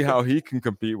 See how he can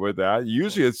compete with that.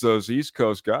 Usually it's those East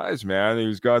Coast guys, man,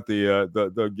 who's got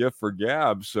the gift for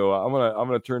gab. So I'm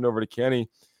gonna turn it over to Kenny.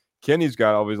 Kenny's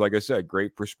got always, like I said,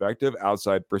 great perspective,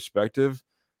 outside perspective.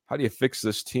 How do you fix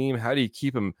this team? How do you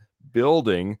keep them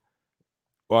building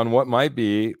on what might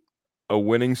be a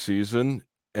winning season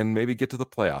and maybe get to the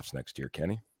playoffs next year,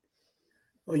 Kenny?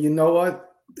 Well, you know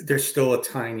what? There's still a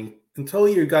tiny until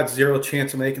you got zero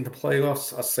chance of making the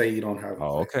playoffs. I'll say you don't have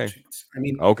a chance. I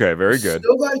mean, okay, very good.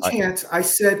 Still got a chance. I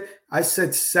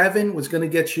said 7 was going to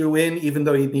get you in, even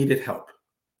though you needed help.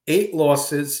 8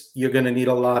 losses, you're going to need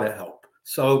a lot of help.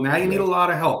 So now you need a lot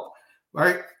of help. All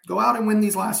right, go out and win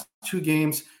these last 2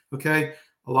 games. Okay,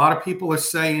 a lot of people are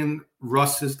saying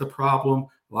Russ is the problem.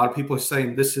 A lot of people are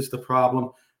saying this is the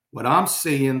problem. What I'm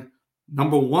seeing,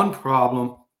 number one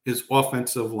problem is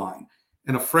offensive line.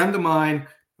 And a friend of mine,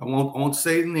 I won't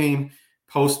say the name,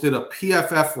 posted a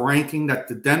PFF ranking that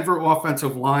the Denver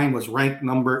offensive line was ranked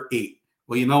number 8.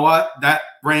 Well, you know what? That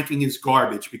ranking is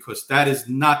garbage because that is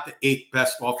not the 8th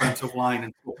best offensive line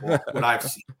in football, what I've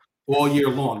seen all year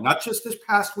long. Not just this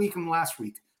past week and last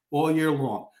week, all year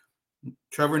long.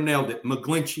 Trevor nailed it.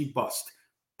 McGlinchey bust.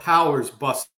 Powers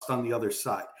bust on the other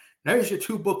side. There's your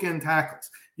 2 bookend tackles.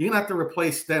 You're going to have to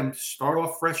replace them, start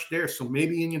off fresh there. So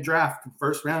maybe in your draft,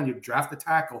 first round, you draft a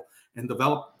tackle and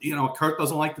develop. Kurt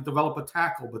doesn't like to develop a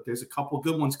tackle, but there's a couple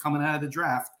good ones coming out of the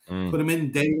draft. Put them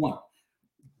in day 1.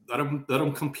 Let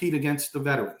them compete against the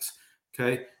veterans.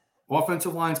 Okay.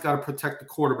 Offensive line's got to protect the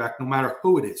quarterback no matter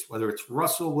who it is, whether it's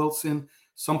Russell Wilson.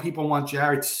 Some people want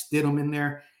Jarrett Stidham in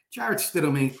there. Jarrett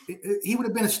Stidham, he would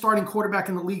have been a starting quarterback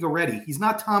in the league already. He's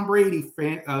not Tom Brady.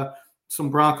 Some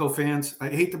Bronco fans, I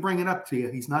hate to bring it up to you.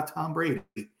 He's not Tom Brady.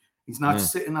 He's not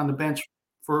sitting on the bench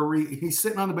for a reason. He's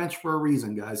sitting on the bench for a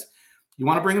reason, guys. You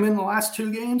want to bring him in the last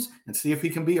 2 games and see if he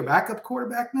can be a backup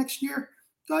quarterback next year?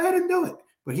 Go ahead and do it.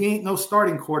 But he ain't no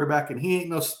starting quarterback, and he ain't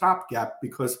no stopgap,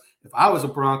 because if I was a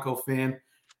Bronco fan,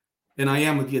 and I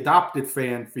am the adopted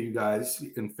fan for you guys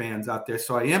and fans out there,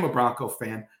 so I am a Bronco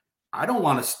fan, I don't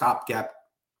want a stopgap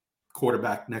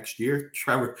quarterback next year.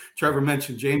 Trevor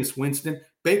mentioned Jameis Winston.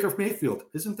 Baker Mayfield.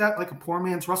 Isn't that like a poor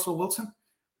man's Russell Wilson?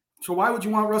 So why would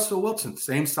you want Russell Wilson?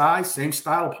 Same size, same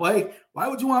style of play. Why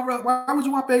would you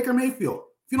want Baker Mayfield?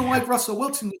 If you don't like Russell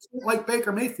Wilson, you don't like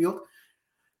Baker Mayfield.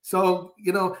 So,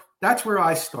 that's where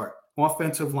I start.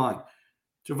 Offensive line.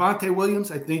 Javonte Williams,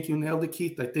 I think you nailed it,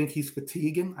 Keith. I think he's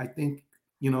fatiguing. I think,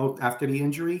 after the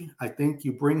injury, I think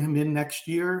you bring him in next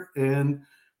year and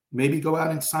maybe go out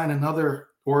and sign another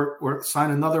or sign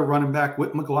another running back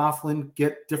with McLaughlin,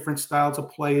 get different styles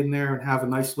of play in there and have a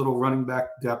nice little running back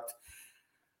depth.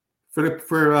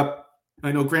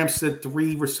 I know Graham said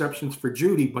 3 receptions for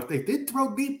Judy, but they did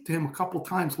throw deep to him a couple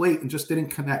times late and just didn't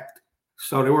connect.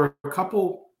 So there were a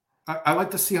couple. I like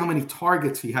to see how many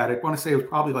targets he had. I want to say it was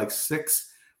probably like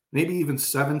 6, maybe even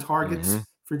 7 targets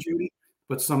for Judy.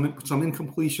 but some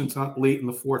incompletions late in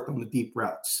the fourth on the deep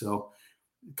routes. So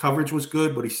coverage was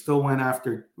good, but he still went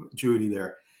after Judy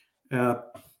there. And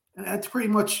that's pretty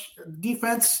much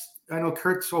defense. I know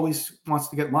Kurtz always wants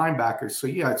to get linebackers. So,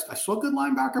 yeah, I saw a good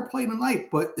linebacker play tonight,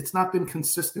 but it's not been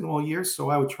consistent all year. So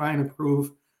I would try and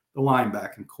improve the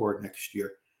linebacking core next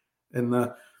year. And,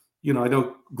 I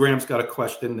know Graham's got a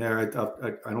question there. I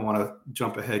don't want to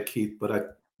jump ahead, Keith, but I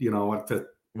want to.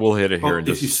 We'll hit it here in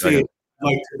just a second. It, I'd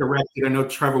like to direct it. I know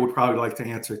Trevor would probably like to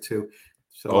answer too.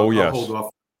 So I'll yes. hold off.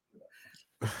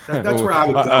 That's where I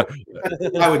would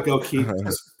go. I would go, Keith.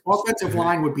 Offensive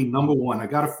line would be number one. I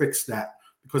got to fix that.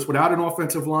 Because without an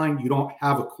offensive line, you don't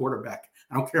have a quarterback.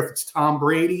 I don't care if it's Tom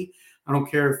Brady. I don't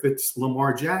care if it's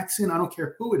Lamar Jackson. I don't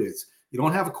care who it is. You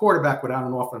don't have a quarterback without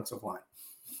an offensive line.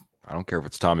 I don't care if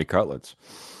it's Tommy Cutlets.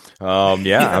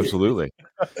 Yeah, absolutely.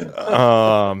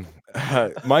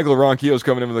 Michael Ronquillo's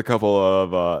coming in with a couple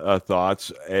of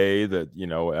thoughts. That,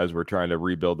 as we're trying to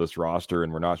rebuild this roster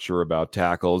and we're not sure about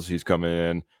tackles, he's coming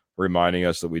in reminding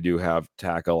us that we do have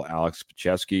tackle Alex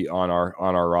Pacheski on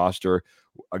our roster.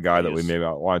 A guy that we may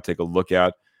want to take a look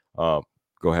at. Go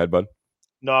ahead, bud.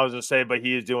 No, I was going to say, but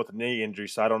he is dealing with a knee injury,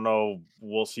 so I don't know.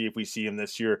 We'll see if we see him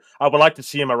this year. I would like to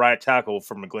see him at right tackle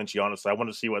for McGlinchey, honestly. I want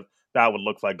to see what that would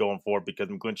look like going forward because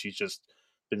McGlinchey's just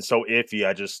been so iffy.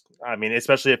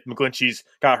 Especially if McGlinchey's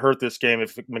got hurt this game,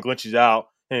 if McGlinchey's out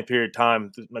in a period of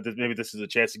time, maybe this is a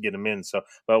chance to get him in. So,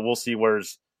 but we'll see where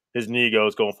his knee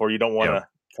goes going forward. You don't want to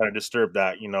kind of disturb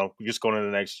that, just going into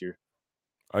next year.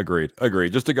 Agreed.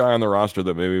 Just a guy on the roster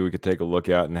that maybe we could take a look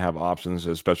at and have options,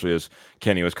 especially as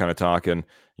Kenny was kind of talking.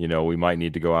 We might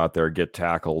need to go out there, get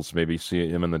tackles, maybe see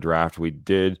him in the draft. We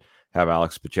did have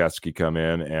Alex Pacheski come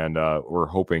in, and we're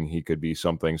hoping he could be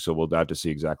something. So we'll have to see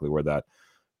exactly where that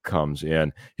comes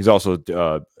in. He's also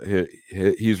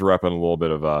he's repping a little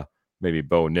bit of maybe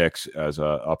Bo Nix as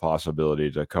a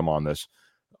possibility to come on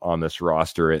this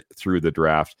roster through the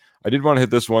draft. I did want to hit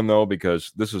this one though,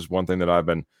 because this is one thing that I've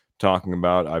been talking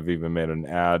about. I've even made an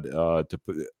ad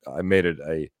I made it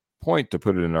a point to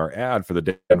put it in our ad for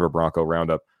the Denver Bronco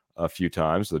Roundup a few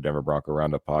times, the Denver Bronco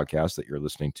Roundup podcast that you're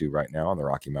listening to right now on the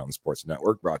Rocky Mountain Sports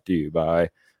Network, brought to you by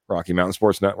Rocky Mountain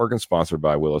Sports Network and sponsored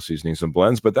by Willow Seasonings and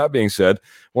Blends. But that being said,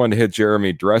 wanted to hit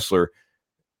Jeremy Dressler,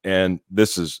 and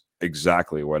this is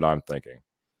exactly what I'm thinking.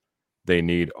 They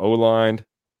need O-line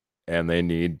and they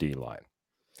need D-line.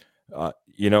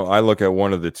 I look at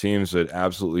one of the teams that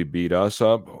absolutely beat us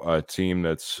up, a team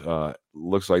that's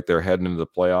looks like they're heading into the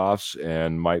playoffs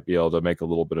and might be able to make a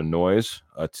little bit of noise,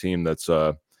 a team that's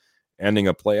ending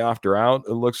a playoff drought,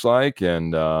 it looks like,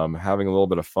 and having a little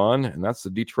bit of fun, and that's the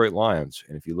Detroit Lions.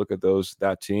 And if you look at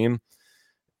that team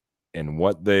and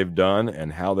what they've done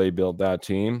and how they built that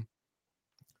team,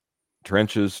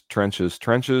 trenches,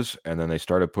 and then they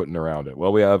started putting around it.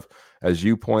 Well, we have, as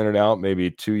you pointed out, maybe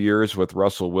 2 years with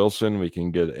Russell Wilson. We can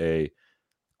get a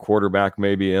quarterback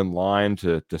maybe in line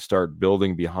to start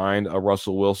building behind a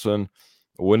Russell Wilson.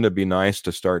 Wouldn't it be nice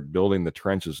to start building the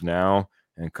trenches now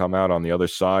and come out on the other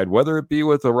side, whether it be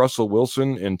with a Russell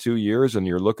Wilson in 2 years and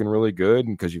you're looking really good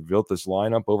because you've built this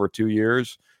lineup over 2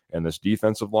 years and this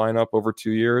defensive lineup over 2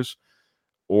 years,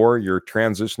 or you're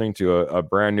transitioning to a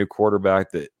brand new quarterback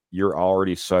that you're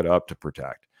already set up to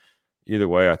protect. Either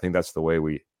way, I think that's the way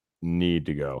we need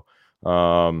to go.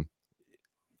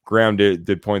 Graham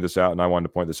did point this out, and I wanted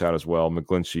to point this out as well.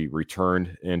 McGlinchey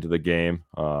returned into the game.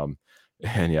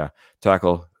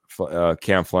 Tackle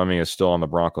Cam Fleming is still on the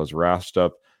Broncos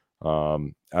roster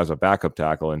as a backup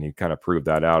tackle, and he kind of proved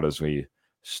that out as we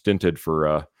stinted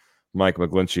for Mike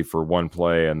McGlinchey for one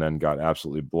play and then got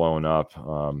absolutely blown up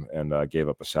and gave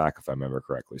up a sack, if I remember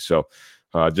correctly. So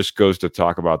just goes to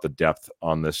talk about the depth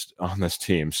on this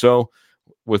team. So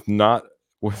without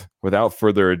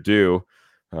further ado,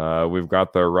 we've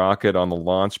got the rocket on the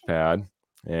launch pad,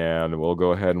 and we'll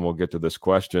go ahead and we'll get to this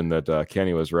question that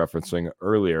Kenny was referencing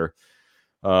earlier.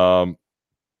 Where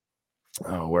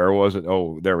was it?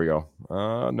 Oh, there we go.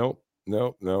 Nope.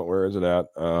 Where is it at?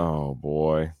 Oh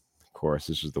boy. Of course,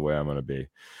 this is the way I'm going to be.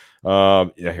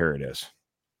 Here it is. It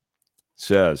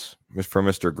says from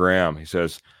Mr. Graham. He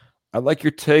says, I'd like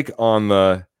your take on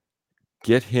the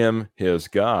get him his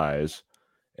guys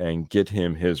and get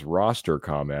him his roster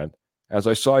comment, as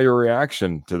I saw your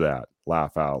reaction to that.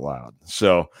 Laugh out loud.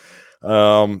 So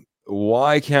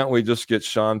why can't we just get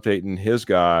Sean Payton his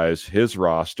guys, his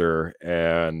roster,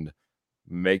 and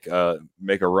make a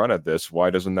run at this? Why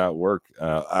doesn't that work?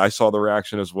 I saw the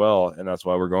reaction as well, and that's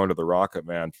why we're going to the rocket,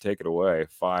 man. Take it away.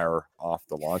 Fire off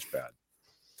the launch pad.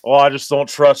 Well, I just don't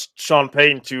trust Sean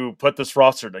Payton to put this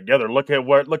roster together. Look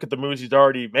at the moves he's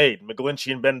already made.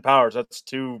 McGlinchey and Ben Powers. That's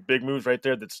two big moves right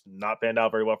there. That's not panned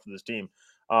out very well for this team.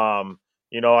 Um,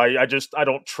 I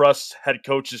don't trust head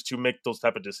coaches to make those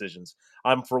type of decisions.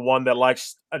 I'm for one that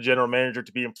likes a general manager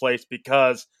to be in place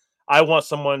because I want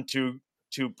someone to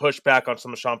push back on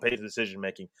some of Sean Payton's decision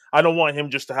making. I don't want him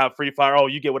just to have free fire. Oh,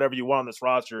 you get whatever you want on this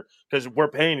roster because we're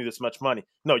paying you this much money.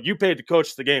 No, you paid to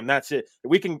coach the game. That's it.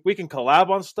 We can collab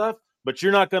on stuff, but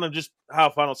you're not gonna just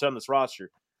have final say on this roster.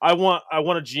 I want a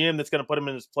GM that's gonna put him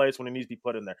in his place when he needs to be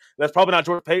put in there. That's probably not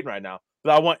George Payton right now,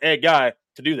 but I want a guy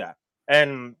to do that.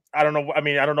 And I don't know. I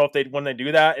mean, I don't know if they when they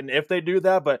do that and if they do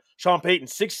that. But Sean Payton,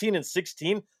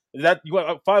 16-16, is that you want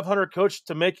a 500 coach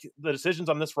to make the decisions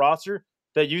on this roster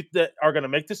that are going to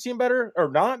make this team better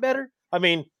or not better? I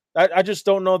mean, I just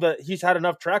don't know that he's had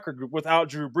enough track record without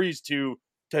Drew Brees to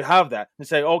have that and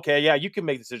say, okay, yeah, you can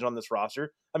make a decision on this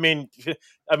roster. I mean,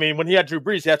 when he had Drew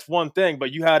Brees, that's one thing,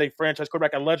 but you had a franchise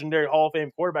quarterback, a legendary Hall of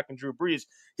Fame quarterback in Drew Brees.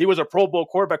 He was a Pro Bowl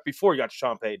quarterback before he got to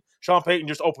Sean Payton. Sean Payton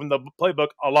just opened the playbook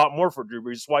a lot more for Drew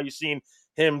Brees. That's why you've seen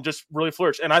him just really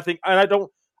flourish. And I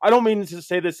don't mean to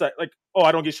say this like, oh,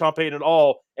 I don't give Sean Payton at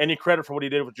all any credit for what he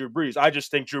did with Drew Brees. I just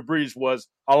think Drew Brees was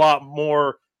a lot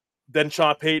more than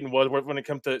Sean Payton was when it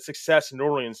comes to success in New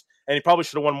Orleans, and he probably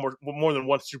should have won more than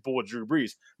one Super Bowl with Drew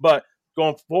Brees. But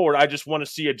going forward, I just want to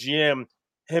see a GM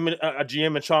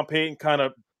and Sean Payton kind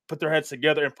of put their heads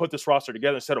together and put this roster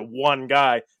together instead of one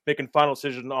guy making final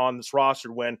decision on this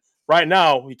roster. When right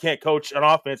now he can't coach an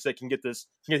offense that can get this,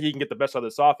 he can get the best out of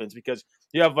this offense because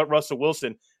you have Russell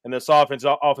Wilson and this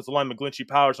offensive line, McGlinchey,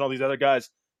 Powers, and all these other guys.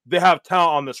 They have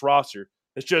talent on this roster.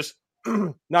 It's just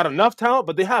not enough talent,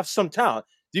 but they have some talent.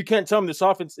 You can't tell me this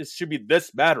offense should be this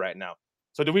bad right now.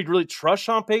 So do we really trust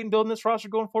Sean Payton building this roster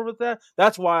going forward with that?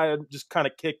 That's why I just kind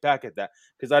of kick back at that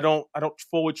because I don't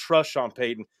fully trust Sean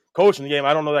Payton coaching the game.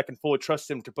 I don't know that I can fully trust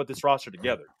him to put this roster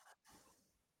together.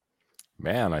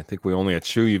 Man, I think we only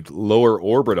achieved lower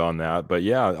orbit on that, but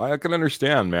yeah, I can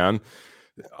understand, man.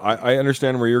 I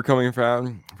understand where you're coming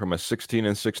from a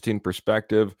 16-16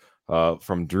 perspective,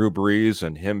 from Drew Brees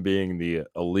and him being the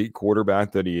elite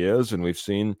quarterback that he is, and we've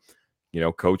seen,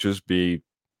 coaches be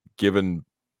given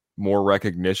more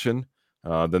recognition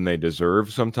than they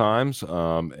deserve sometimes,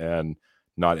 and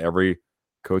not every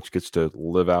coach gets to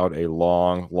live out a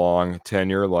long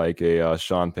tenure like a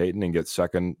Sean Payton and get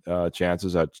second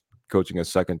chances at coaching a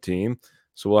second team.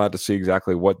 So we'll have to see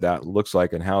exactly what that looks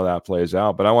like and how that plays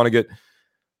out. But I want to get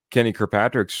Kenny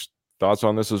Kirkpatrick's thoughts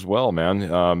on this as well,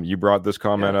 man. You brought this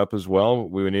comment up as well.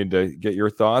 We would need to get your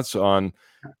thoughts on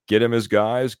get him his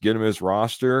guys, get him his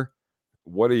roster.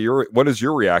 What is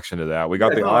your reaction to that? We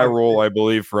got the eye roll, I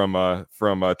believe, from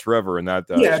Trevor in that.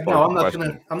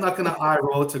 I'm not gonna eye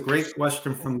roll. It's a great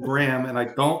question from Graham, and I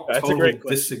don't totally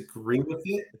disagree with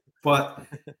it. But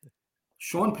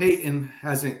Sean Payton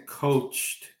hasn't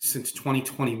coached since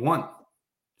 2021,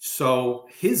 so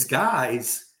his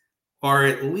guys are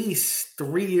at least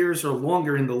 3 years or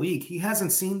longer in the league. He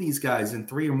hasn't seen these guys in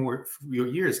 3 or more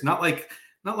years. Not like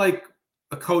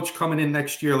a coach coming in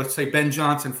next year. Let's say Ben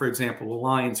Johnson, for example, the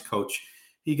Lions coach.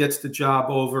 He gets the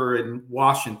job over in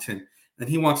Washington, and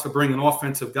he wants to bring an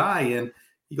offensive guy in.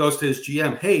 He goes to his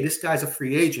GM, hey, this guy's a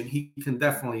free agent. He can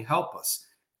definitely help us.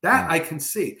 That I can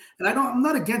see. And I'm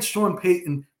not against Sean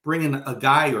Payton bringing a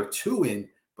guy or two in,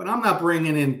 but I'm not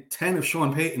bringing in 10 of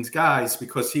Sean Payton's guys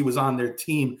because he was on their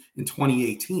team in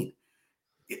 2018.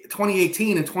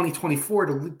 2018 and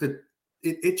 2024,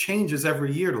 it changes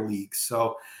every year, the league.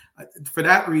 So for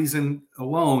that reason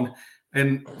alone,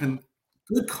 and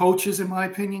good coaches, in my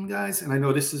opinion, guys, and I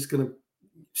know this is going to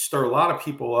stir a lot of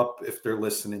people up if they're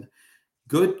listening,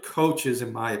 good coaches,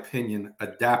 in my opinion,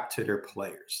 adapt to their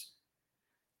players.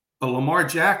 A Lamar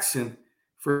Jackson,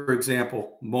 for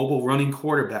example, mobile running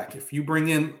quarterback. If you bring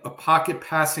in a pocket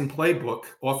passing playbook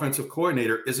offensive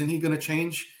coordinator, isn't he going to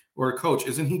change, or a coach,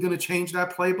 isn't he going to change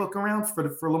that playbook around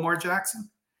for Lamar Jackson?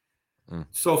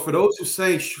 So for those who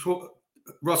say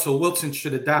Russell Wilson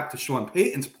should adapt to Sean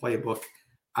Payton's playbook,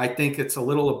 I think it's a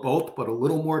little of both, but a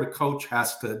little more the coach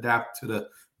has to adapt to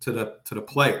the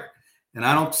player. And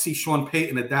I don't see Sean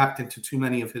Payton adapting to too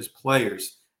many of his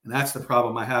players. And that's the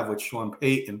problem I have with Sean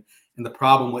Payton and the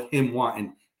problem with him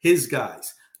wanting his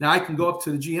guys. Now, I can go up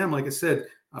to the GM, like I said,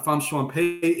 if I'm Sean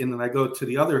Payton and I go to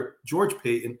the other George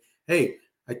Payton, hey,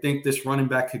 I think this running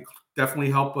back could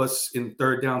definitely help us in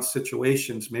third down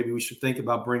situations. Maybe we should think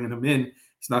about bringing him in.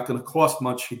 It's not going to cost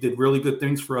much. He did really good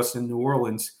things for us in New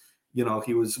Orleans.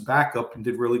 He was a backup and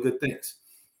did really good things.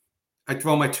 I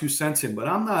throw my 2 cents in, but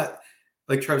I'm not,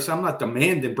 like Trevor said, I'm not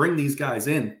demanding bring these guys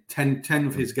in, 10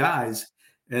 of his guys,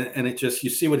 and it just, you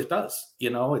see what it does.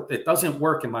 It doesn't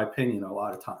work, in my opinion, a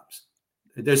lot of times.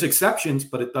 There's exceptions,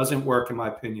 but it doesn't work, in my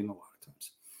opinion, a lot of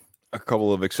times. A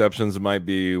couple of exceptions might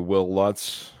be Will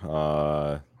Lutz,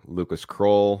 Lucas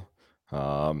Kroll,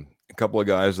 a couple of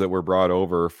guys that were brought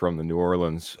over from the New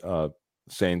Orleans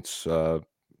Saints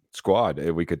squad.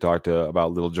 We could talk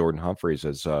about little Jordan Humphreys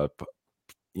as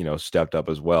stepped up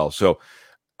as well. So,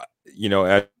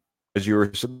 as you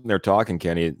were sitting there talking,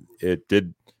 Kenny, it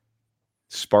did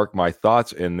spark my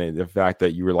thoughts in the fact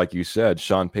that you were, like you said,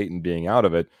 Sean Payton being out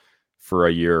of it for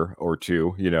a year or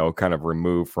two, kind of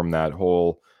removed from that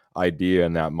whole idea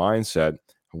and that mindset.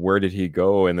 Where did he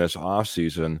go in this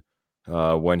offseason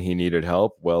when he needed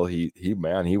help? Well, he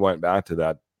went back to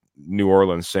that New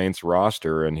Orleans Saints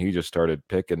roster, and he just started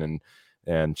picking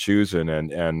and choosing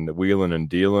and wheeling and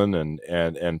dealing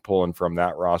and pulling from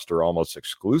that roster almost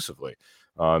exclusively.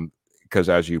 Because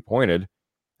as you pointed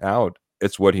out,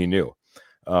 it's what he knew.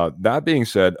 That being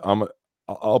said,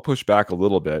 I'll push back a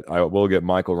little bit. I will get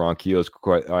Michael Ronquillo's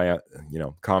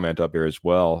comment up here as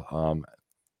well.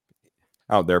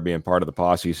 Out there being part of the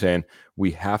posse, saying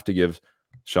we have to give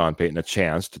Sean Payton a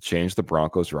chance to change the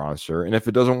Broncos roster, and if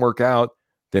it doesn't work out,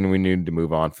 then we need to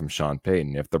move on from Sean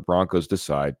Payton if the Broncos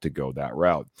decide to go that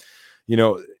route.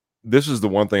 This is the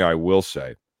one thing I will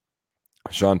say.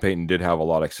 Sean Payton did have a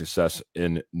lot of success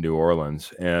in New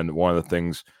Orleans, and one of the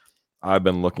things I've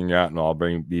been looking at, and I'll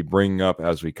be bringing up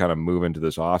as we kind of move into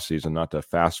this offseason, not to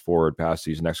fast forward past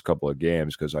these next couple of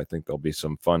games, because I think there'll be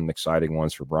some fun, exciting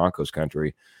ones for Broncos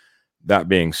country. That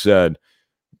being said,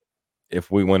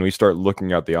 when we start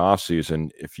looking at the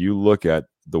offseason, if you look at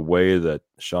the way that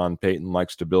Sean Payton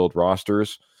likes to build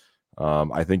rosters,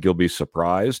 I think you'll be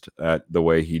surprised at the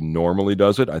way he normally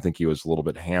does it. I think he was a little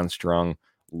bit hamstrung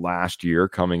last year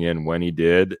coming in when he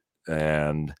did,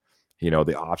 and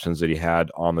the options that he had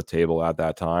on the table at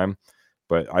that time.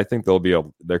 But I think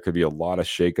there could be a lot of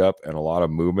shakeup and a lot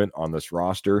of movement on this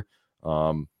roster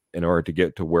in order to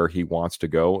get to where he wants to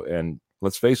go. And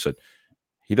let's face it,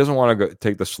 he doesn't want to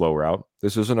take the slow route.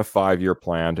 This isn't a 5-year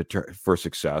plan for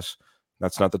success.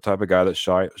 That's not the type of guy that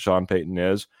Sean Payton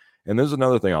is. And there's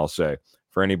another thing I'll say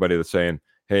for anybody that's saying,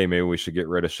 hey, maybe we should get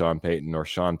rid of Sean Payton, or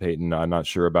Sean Payton, I'm not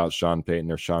sure about Sean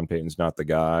Payton, or Sean Payton's not the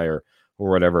guy, or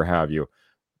whatever have you.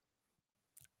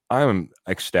 I'm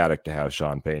ecstatic to have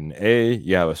Sean Payton.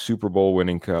 You have a Super Bowl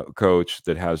winning coach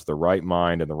that has the right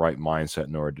mind and the right mindset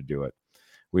in order to do it.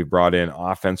 We brought in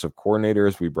offensive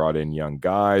coordinators. We brought in young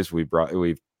guys. We've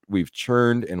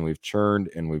churned and we've churned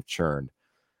and we've churned.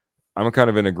 I'm kind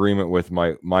of in agreement with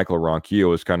Michael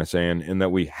Ronquillo is kind of saying in that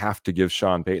we have to give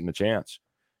Sean Payton a chance.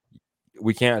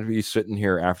 We can't be sitting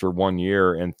here after 1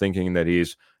 year and thinking that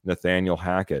he's Nathaniel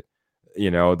Hackett,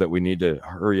 that we need to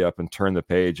hurry up and turn the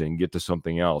page and get to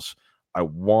something else. I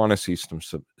want to see some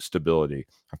stability.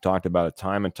 I've talked about it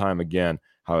time and time again,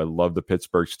 how I love the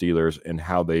Pittsburgh Steelers and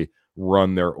how they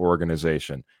run their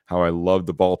organization, how I love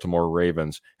the Baltimore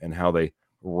Ravens and how they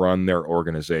run their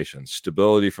organization.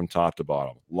 Stability from top to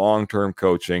bottom, long-term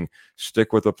coaching,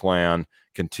 stick with the plan,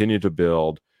 continue to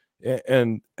build.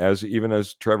 And as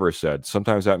Trevor said,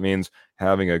 sometimes that means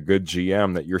having a good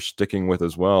GM that you're sticking with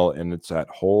as well. And it's that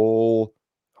whole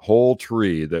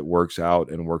tree that works out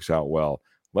and works out well.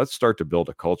 Let's start to build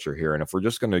a culture here. And if we're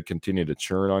just going to continue to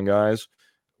churn on guys,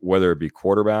 whether it be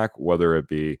quarterback, whether it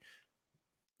be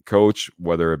coach,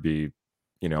 whether it be,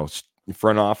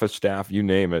 front office staff, you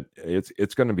name it,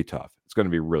 it's going to be tough. It's going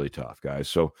to be really tough, guys.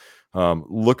 So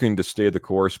looking to stay the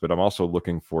course, but I'm also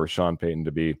looking for Sean Payton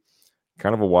to be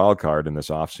kind of a wild card in this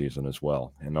offseason as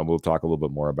well. And we'll talk a little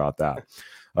bit more about that. Is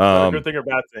that a good thing or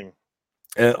bad thing?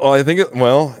 Well, I think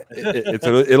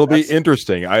it'll be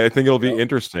interesting. I think it'll be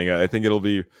interesting. I think it'll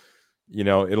be,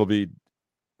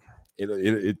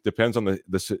 it depends on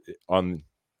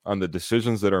the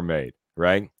decisions that are made,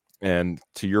 right? And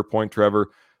to your point, Trevor,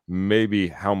 maybe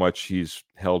how much he's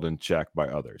held in check by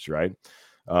others, right?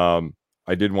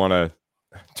 I did want to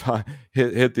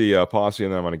hit the posse,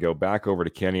 and then I'm going to go back over to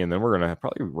Kenny, and then we're going to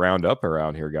probably round up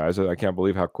around here, guys. I can't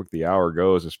believe how quick the hour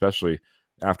goes, especially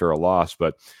after a loss.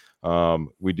 But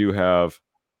we do have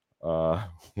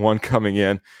one coming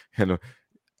in, and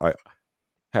I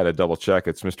had to double check.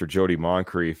 It's Mr. Jody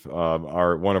Moncrief,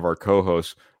 one of our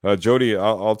co-hosts. Jody,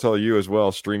 I'll tell you as well,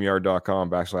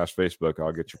 StreamYard.com/Facebook.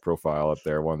 I'll get your profile up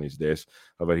there one of these days.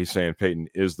 But he's saying Payton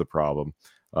is the problem.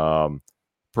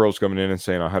 Pearl's coming in and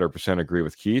saying 100% agree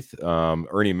with Keith.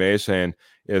 Ernie May saying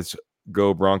it's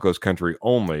go Broncos country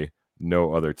only,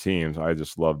 no other teams. I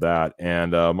just love that.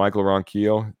 And Michael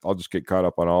Ronquillo, I'll just get caught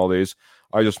up on all these.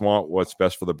 I just want what's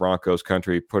best for the Broncos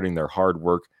country, putting their hard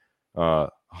work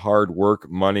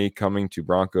money coming to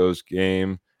Broncos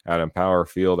game at Empower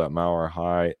Field, at Mauer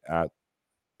High,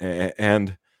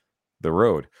 and the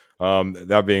road.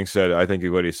 That being said, I think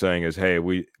what he's saying is, hey,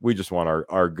 we just want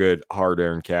our good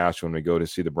hard-earned cash when we go to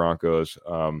see the Broncos.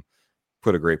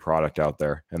 Put a great product out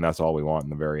there, and that's all we want in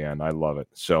the very end. I love it.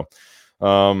 So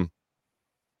Kurt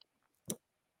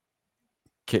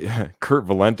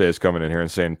Valente is coming in here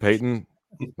and saying, Peyton,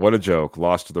 what a joke.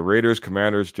 Lost to the Raiders,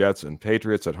 Commanders, Jets, and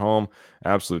Patriots at home.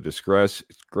 Absolute disgrace.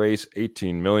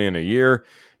 $18 million a year.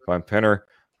 If I'm Penner,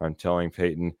 I'm telling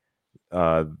Peyton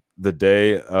the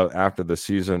day after the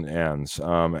season ends.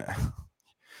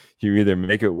 You either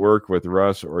make it work with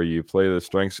Russ or you play the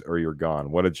strengths or you're gone.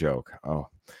 What a joke. Oh,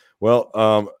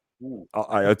 well,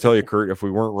 I tell you, Kurt, if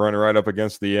we weren't running right up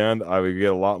against the end, I would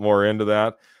get a lot more into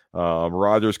that.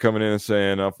 Rogers coming in and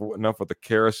saying enough with the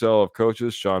carousel of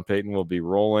coaches. Sean Payton will be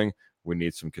rolling. We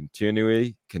need some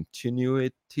continuity.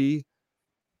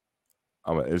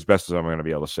 As best as I'm going to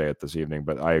be able to say it this evening,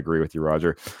 but I agree with you,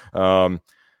 Roger.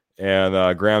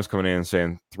 And Graham's coming in and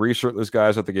saying 3 shirtless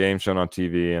guys at the game shown on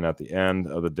TV, and at the end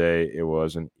of the day, it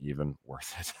wasn't even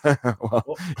worth it.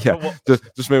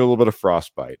 Just maybe a little bit of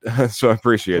frostbite. So I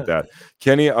appreciate that.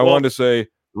 Kenny, I wanted to say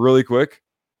really quick,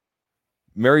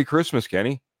 Merry Christmas,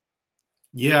 Kenny.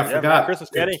 Yeah, I forgot. Christmas,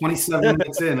 Kenny. 27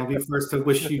 minutes in, I'll be first to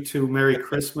wish you two Merry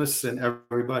Christmas and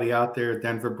everybody out there,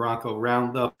 Denver Bronco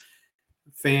Roundup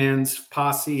fans,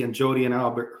 Posse, and Jody and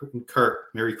Albert and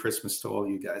Kurt. Merry Christmas to all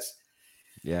you guys.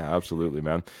 Yeah, absolutely,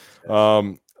 man.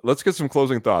 Let's get some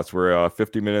closing thoughts. We're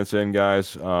 50 minutes in,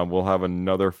 guys. We'll have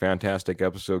another fantastic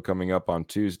episode coming up on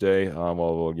Tuesday.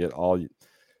 We'll get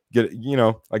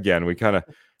again, we kind of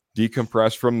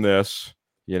decompress from this,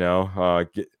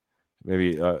 get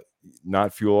maybe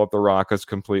not fuel up the rockets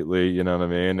completely, you know what I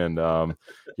mean? And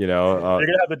you're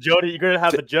gonna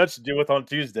have the judge to deal with on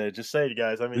Tuesday. Just say it,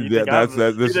 guys. I mean, you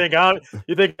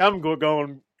think I'm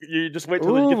going. You just wait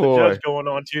till you get the judge going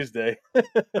on Tuesday.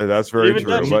 That's very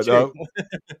true. But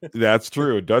that's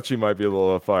true. Dutchie might be a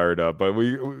little fired up, but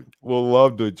we'll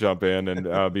love to jump in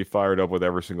and be fired up with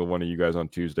every single one of you guys on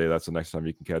Tuesday. That's the next time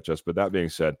you can catch us. But that being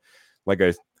said, like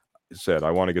I said, I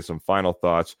want to get some final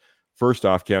thoughts. First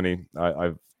off, Kenny,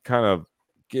 I've kind of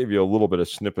gave you a little bit of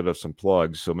snippet of some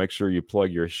plugs, so make sure you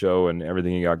plug your show and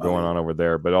everything you got going on over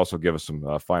there, but also give us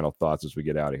some final thoughts as we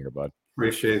get out of here, bud.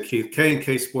 Appreciate it, Keith.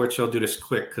 K&K Sports Show. Do this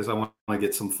quick because I want to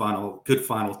get some good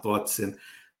final thoughts. And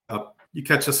you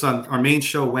catch us on our main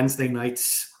show Wednesday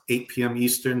nights, 8 p.m.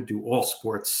 Eastern. Do all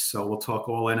sports. So we'll talk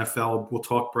all NFL. We'll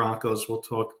talk Broncos. We'll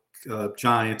talk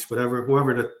Giants.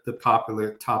 Whoever the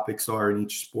popular topics are in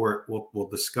each sport, we'll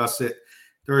discuss it.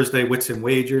 Thursday, Wits and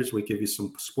Wagers. We give you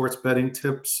some sports betting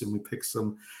tips, and we pick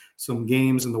some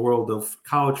games in the world of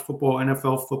college football,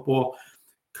 NFL football.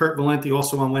 Kurt Valente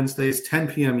also on Wednesdays, 10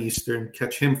 p.m. Eastern.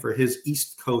 Catch him for his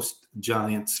East Coast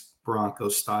Giants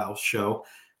Broncos style show.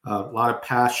 A lot of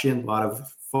passion, a lot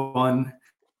of fun,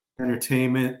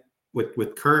 entertainment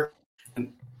with Kurt.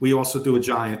 And we also do a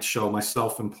Giants show,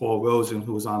 myself and Paul Rosen,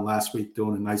 who was on last week,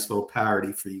 doing a nice little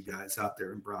parody for you guys out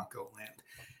there in Bronco land.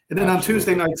 And then on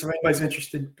Tuesday nights, if anybody's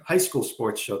interested, high school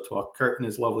sports show talk. Kurt and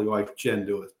his lovely wife, Jen,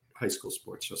 do a high school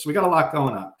sports show. So we got a lot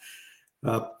going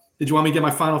on. Did you want me to get my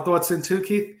final thoughts in too,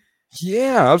 Keith?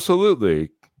 Yeah,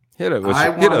 absolutely. Hit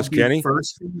us, Kenny.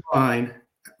 First in line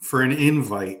for an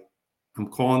invite. I'm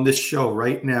calling this show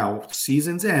right now,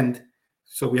 season's end.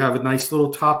 So we have a nice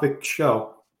little topic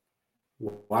show.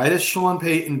 Why does Sean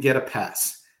Payton get a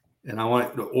pass? And I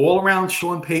want an all-around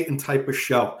Sean Payton type of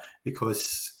show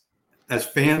because as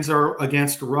fans are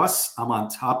against Russ, I'm on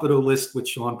top of the list with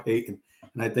Sean Payton.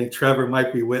 And I think Trevor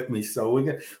might be with me. So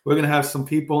we're going to have some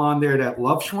people on there that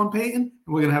love Sean Payton. And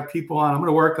we're going to have people on. I'm going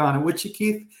to work on it with you,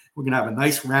 Keith. We're going to have a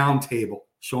nice round table,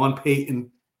 Sean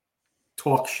Payton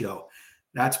talk show.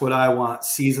 That's what I want.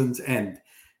 Season's end.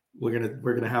 We're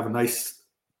going to have a nice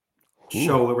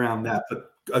show around that.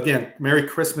 But again, Merry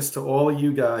Christmas to all of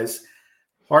you guys.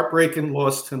 Heartbreaking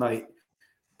loss tonight.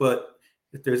 But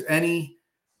if there's any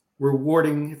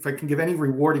if I can give any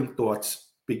rewarding thoughts,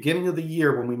 beginning of the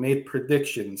year when we made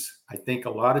predictions, I think a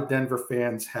lot of Denver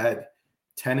fans had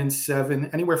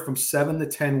 10-7, anywhere from 7 to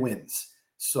 10 wins.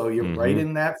 So you're right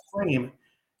in that frame.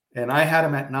 And I had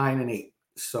them at 9-8.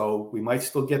 So we might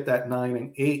still get that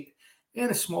 9-8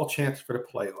 and a small chance for the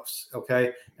playoffs.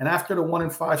 Okay. And after the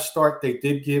 1-5 start, they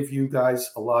did give you guys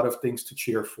a lot of things to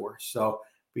cheer for. So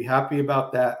be happy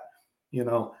about that.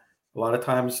 A lot of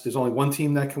times there's only one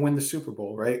team that can win the Super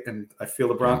Bowl, right? And I feel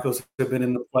the Broncos have been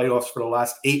in the playoffs for the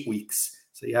last 8 weeks.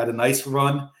 So you had a nice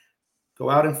run. Go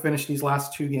out and finish these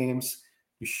last 2 games.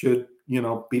 You should,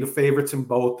 be the favorites in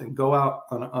both and go out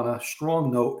on a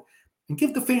strong note and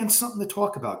give the fans something to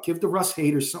talk about. Give the Russ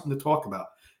haters something to talk about.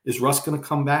 Is Russ going to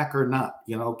come back or not?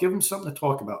 Give him something to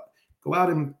talk about. Go out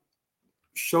and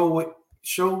show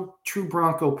true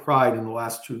Bronco pride in the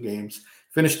last 2 games.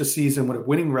 Finish the season with a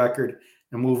winning record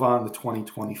and move on to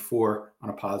 2024 on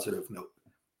a positive note.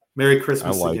 Merry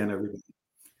Christmas again, everybody.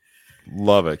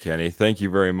 Love it, Kenny. Thank you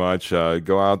very much.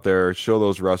 Go out there, show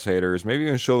those Russ haters, maybe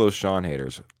even show those Sean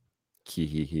haters.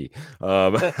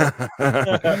 But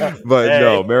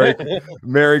no,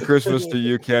 Merry Christmas to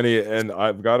you, Kenny. And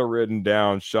I've got it written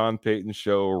down. Sean Payton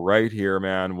show right here,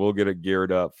 man. We'll get it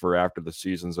geared up for after the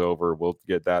season's over. We'll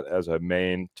get that as a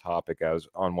main topic as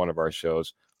on one of our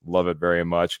shows. Love it very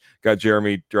much. Got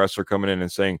Jeremy Dressler coming in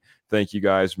and saying, thank you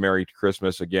guys. Merry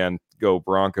Christmas again. Go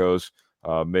Broncos.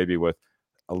 Maybe with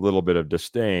a little bit of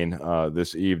disdain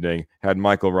this evening. Had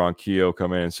Michael Ronquillo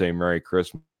come in and say Merry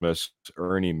Christmas.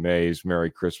 Ernie Mays, Merry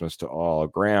Christmas to all.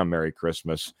 Graham, Merry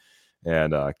Christmas.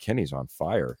 And Kenny's on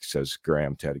fire, says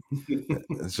Graham Teddy.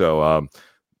 So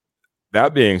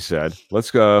that being said,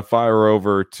 let's fire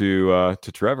over to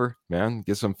Trevor, man.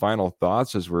 Get some final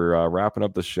thoughts as we're wrapping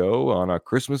up the show on a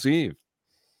Christmas Eve.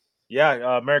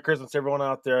 Yeah, Merry Christmas, everyone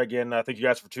out there. Again, thank you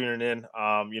guys for tuning in.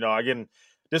 Again,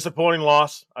 disappointing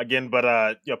loss again,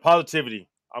 but positivity.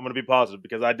 I'm going to be positive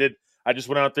because I just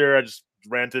went out there. I just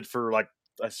ranted for like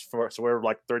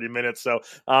 30 minutes. So,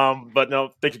 but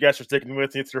no, thank you guys for sticking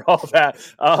with me through all of that.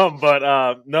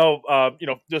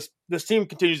 Just this team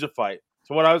continues to fight.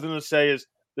 So what I was going to say is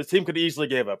this team could easily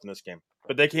give up in this game,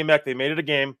 but they came back. They made it a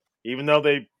game, even though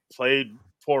they played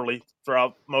poorly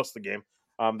throughout most of the game.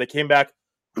 They came back.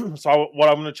 So what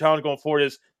I'm going to challenge going forward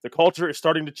is the culture is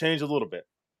starting to change a little bit.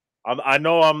 I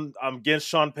know I'm against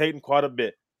Sean Payton quite a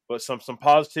bit, but some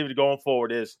positivity going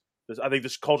forward is I think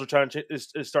this culture is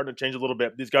starting to change a little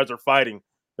bit. These guys are fighting.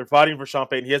 They're fighting for Sean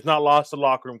Payton. He has not lost the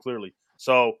locker room clearly.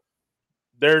 So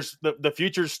there's the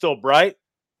future is still bright.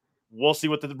 We'll see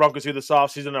what the Broncos do this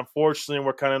offseason. Unfortunately,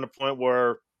 we're kind of at a point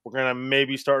where we're going to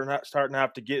maybe starting to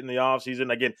have to get in the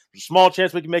offseason. Again, there's a small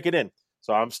chance we can make it in.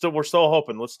 So we're still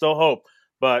hoping. Let's still hope.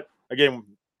 But again,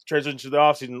 transition to the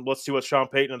offseason, let's see what Sean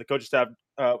Payton and the coaching staff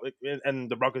and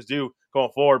the Broncos do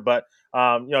going forward. But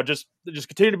just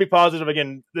continue to be positive.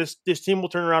 Again, this team will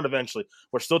turn around eventually.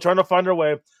 We're still trying to find our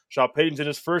way. Sean Payton's in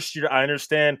his first year. I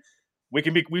understand we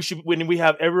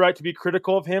have every right to be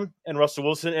critical of him and Russell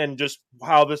Wilson and just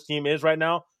how this team is right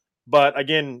now. But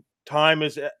again, time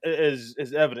is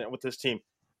evident with this team.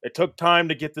 It took time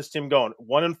to get this team going.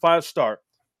 1-5 start,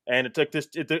 and it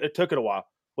took it a while.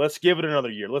 Let's give it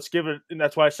another year. Let's give it, and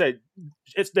that's why I say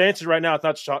it's the answer right now.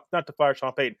 It's not to fire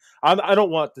Sean Payton. I don't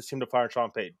want this team to fire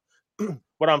Sean Payton.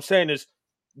 What I'm saying is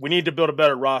we need to build a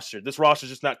better roster. This roster is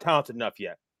just not talented enough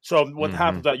yet. So what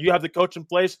happens? You have the coach in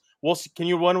place. We'll see. Can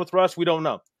you run with Russ? We don't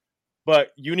know,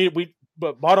 but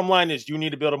But bottom line is you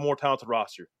need to build a more talented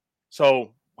roster.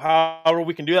 So however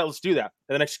we can do that, let's do that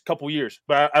in the next couple of years.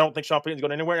 But I don't think Sean Payton's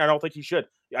going anywhere. And I don't think he should.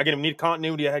 Again, we need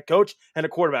continuity, a head coach and a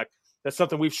quarterback. That's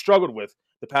something we've struggled with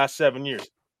the past 7 years.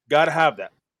 Got to have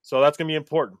that. So that's going to be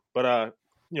important. But,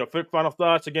 final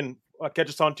thoughts. Again, catch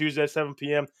us on Tuesday at 7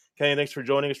 p.m. Kenny, thanks for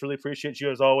joining us. Really appreciate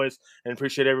you as always and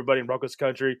appreciate everybody in Broncos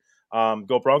country.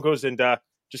 Go Broncos and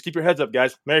just keep your heads up,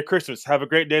 guys. Merry Christmas. Have a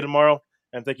great day tomorrow.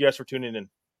 And thank you guys for tuning in.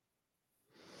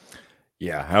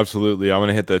 Yeah, absolutely. I'm going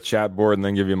to hit the chat board and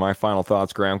then give you my final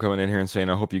thoughts. Graham coming in here and saying,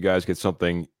 I hope you guys get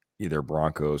something either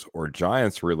Broncos or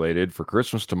Giants related for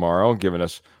Christmas tomorrow, giving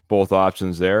us both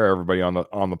options there. Everybody on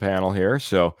the panel here.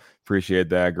 So appreciate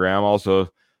that. Graham also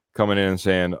coming in and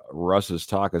saying Russ's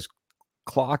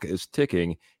clock is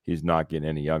ticking. He's not getting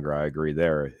any younger. I agree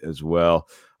there as well.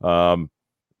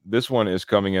 This one is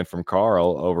coming in from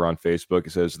Carl over on Facebook.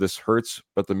 It says, this hurts,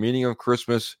 but the meaning of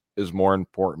Christmas is more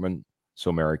important.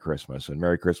 So Merry Christmas. And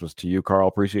Merry Christmas to you, Carl.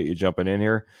 Appreciate you jumping in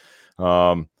here.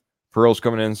 Pearl's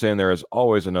coming in saying there is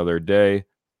always another day,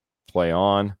 play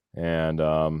on, and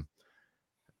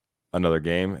another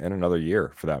game and another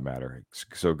year for that matter.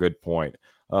 So good point.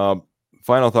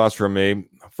 Final thoughts from me.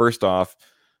 First off,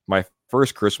 my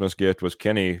first Christmas gift was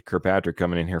Kenny Kirkpatrick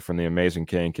coming in here from the amazing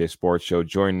K&K Sports Show,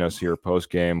 joining us here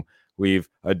post-game. We've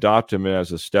adopted him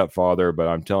as a stepfather, but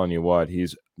I'm telling you what,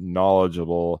 he's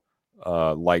knowledgeable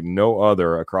like no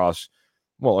other across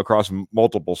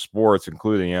multiple sports,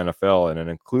 including NFL and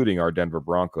including our Denver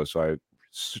Broncos. So I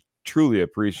truly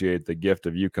appreciate the gift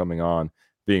of you coming on,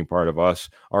 being part of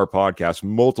our podcast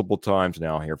multiple times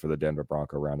now here for the Denver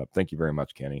Bronco Roundup. Thank you very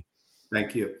much, Kenny.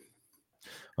 Thank you.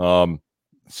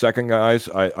 Second, guys,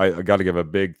 I got to give a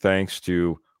big thanks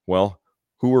to,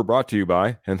 who we're brought to you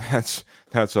by, and that's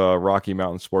Rocky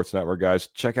Mountain Sports Network, guys.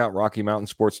 Check out Rocky Mountain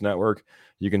Sports Network.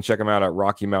 You can check them out at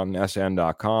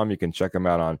RockyMountainSN.com. You can check them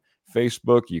out on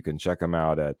Facebook. You can check them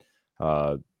out at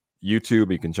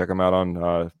YouTube. You can check them out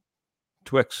on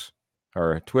Twix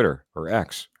or Twitter or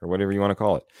X or whatever you want to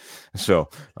call it. So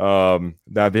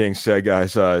that being said,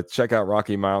 guys, check out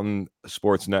Rocky Mountain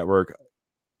Sports Network,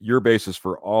 your basis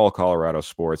for all Colorado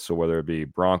sports. So whether it be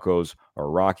Broncos or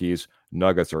Rockies,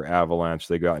 Nuggets or Avalanche,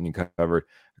 they got you covered.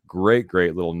 Great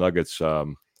little Nuggets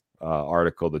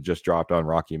article that just dropped on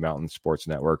Rocky Mountain Sports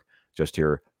Network just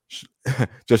here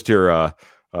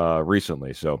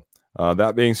recently. So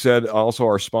that being said, also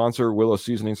our sponsor, Willow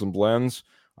Seasonings and Blends.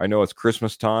 I know it's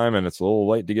Christmas time and it's a little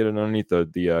late to get it underneath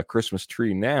the Christmas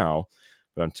tree now,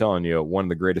 but I'm telling you, one of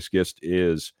the greatest gifts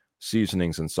is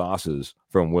seasonings and sauces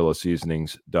from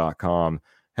willowseasonings.com.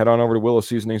 Head on over to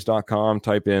willowseasonings.com,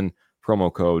 type in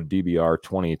promo code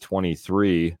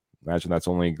DBR2023. Imagine that's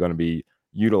only going to be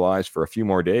utilized for a few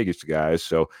more days, guys.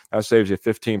 So that saves you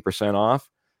 15% off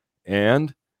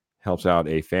and helps out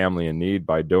a family in need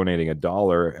by donating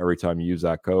 $1 every time you use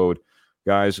that code.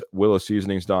 Guys,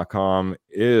 willowseasonings.com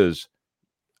is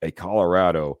a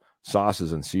Colorado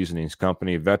sauces and seasonings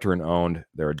company, veteran owned.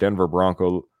 They're a Denver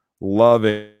Bronco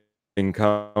loving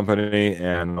company,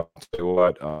 and I'll tell you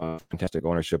what, fantastic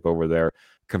ownership over there.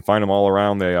 Can find them all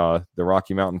around the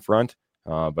Rocky Mountain front,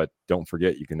 but don't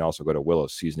forget, you can also go to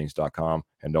willowseasonings.com,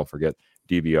 and don't forget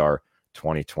DBR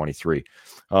 2023.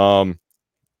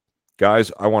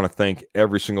 Guys, I want to thank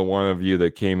every single one of you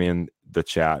that came in the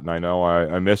chat, and I know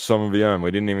I missed some of you, and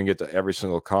we didn't even get to every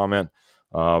single comment.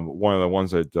 One of the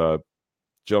ones that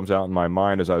jumps out in my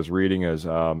mind as I was reading is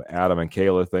Adam and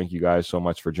Kayla. Thank you guys so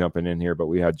much for jumping in here. But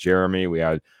we had Jeremy, we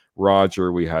had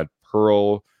Roger, we had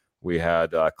Pearl, we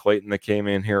had Clayton that came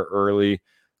in here early.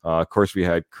 Of course, we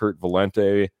had Kurt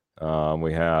Valente.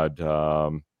 We had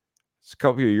a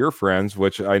couple of your friends,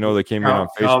 which I know they came in on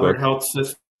Facebook. Calvert Health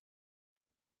System,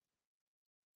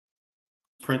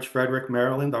 Prince Frederick,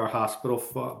 Maryland, our hospital.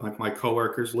 My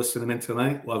coworkers listening in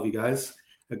tonight. Love you guys.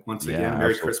 Once again,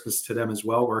 Merry Christmas to them as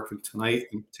well, working tonight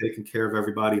and taking care of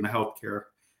everybody in the healthcare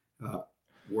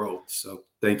world. So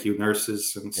thank you,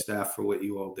 nurses and staff, for what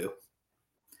you all do.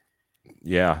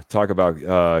 Yeah, talk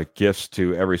about gifts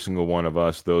to every single one of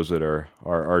us, those that are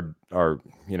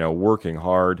working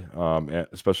hard,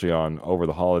 especially on over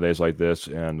the holidays like this,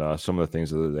 and some of the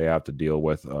things that they have to deal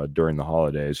with during the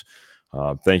holidays.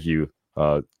 Thank you,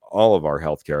 all of our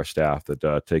healthcare staff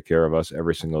that take care of us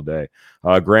every single day.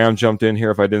 Graham jumped in here.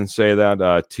 If I didn't say that,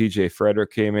 TJ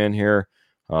Frederick came in here.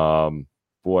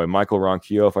 Michael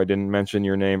Ronquillo, if I didn't mention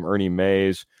your name, Ernie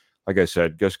Mays. Like I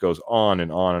said, just goes on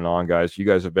and on and on, guys. You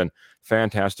guys have been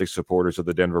fantastic supporters of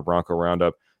the Denver Bronco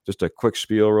Roundup. Just a quick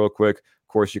spiel real quick. Of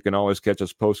course, you can always catch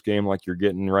us post-game like you're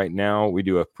getting right now. We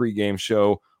do a pregame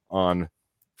show on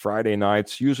Friday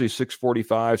nights, usually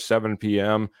 6:45, 7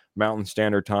 p.m. Mountain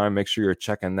Standard Time. Make sure you're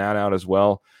checking that out as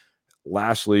well.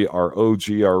 Lastly, our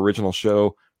OG, our original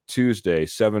show, Tuesday,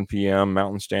 7 p.m.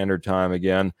 Mountain Standard Time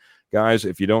again. Guys,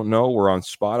 if you don't know, we're on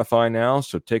Spotify now,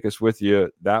 so take us with you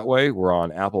that way. We're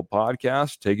on Apple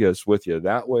Podcasts. Take us with you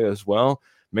that way as well.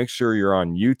 Make sure you're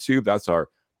on YouTube. That's our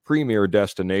premier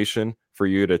destination for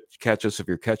you to catch us if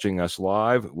you're catching us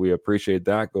live. We appreciate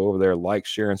that. Go over there, like,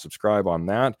 share, and subscribe on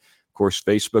that. Of course,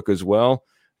 Facebook as well.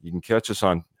 You can catch us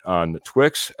on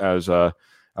Twix, as I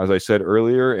said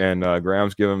earlier, and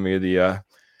Graham's giving me the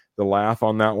laugh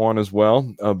on that one as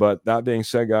well. But that being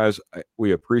said, guys,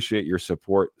 we appreciate your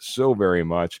support so very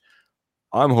much.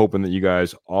 I'm hoping that you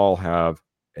guys all have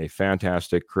a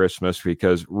fantastic Christmas,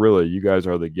 because really, you guys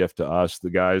are the gift to us, the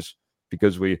guys,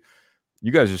 because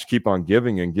you guys just keep on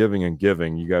giving and giving and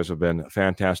giving. You guys have been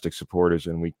fantastic supporters,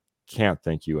 and we can't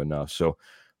thank you enough. So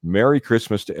Merry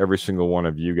Christmas to every single one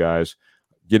of you guys.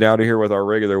 Get out of here with our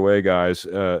regular way, guys.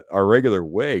 I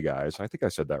think I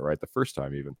said that right the first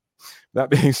time even. That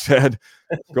being said,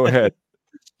 go ahead.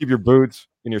 Keep your boots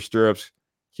in your stirrups.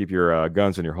 Keep your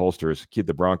guns in your holsters. Keep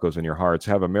the Broncos in your hearts.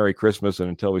 Have a Merry Christmas, and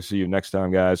until we see you next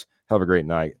time, guys, have a great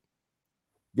night.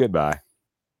 Goodbye.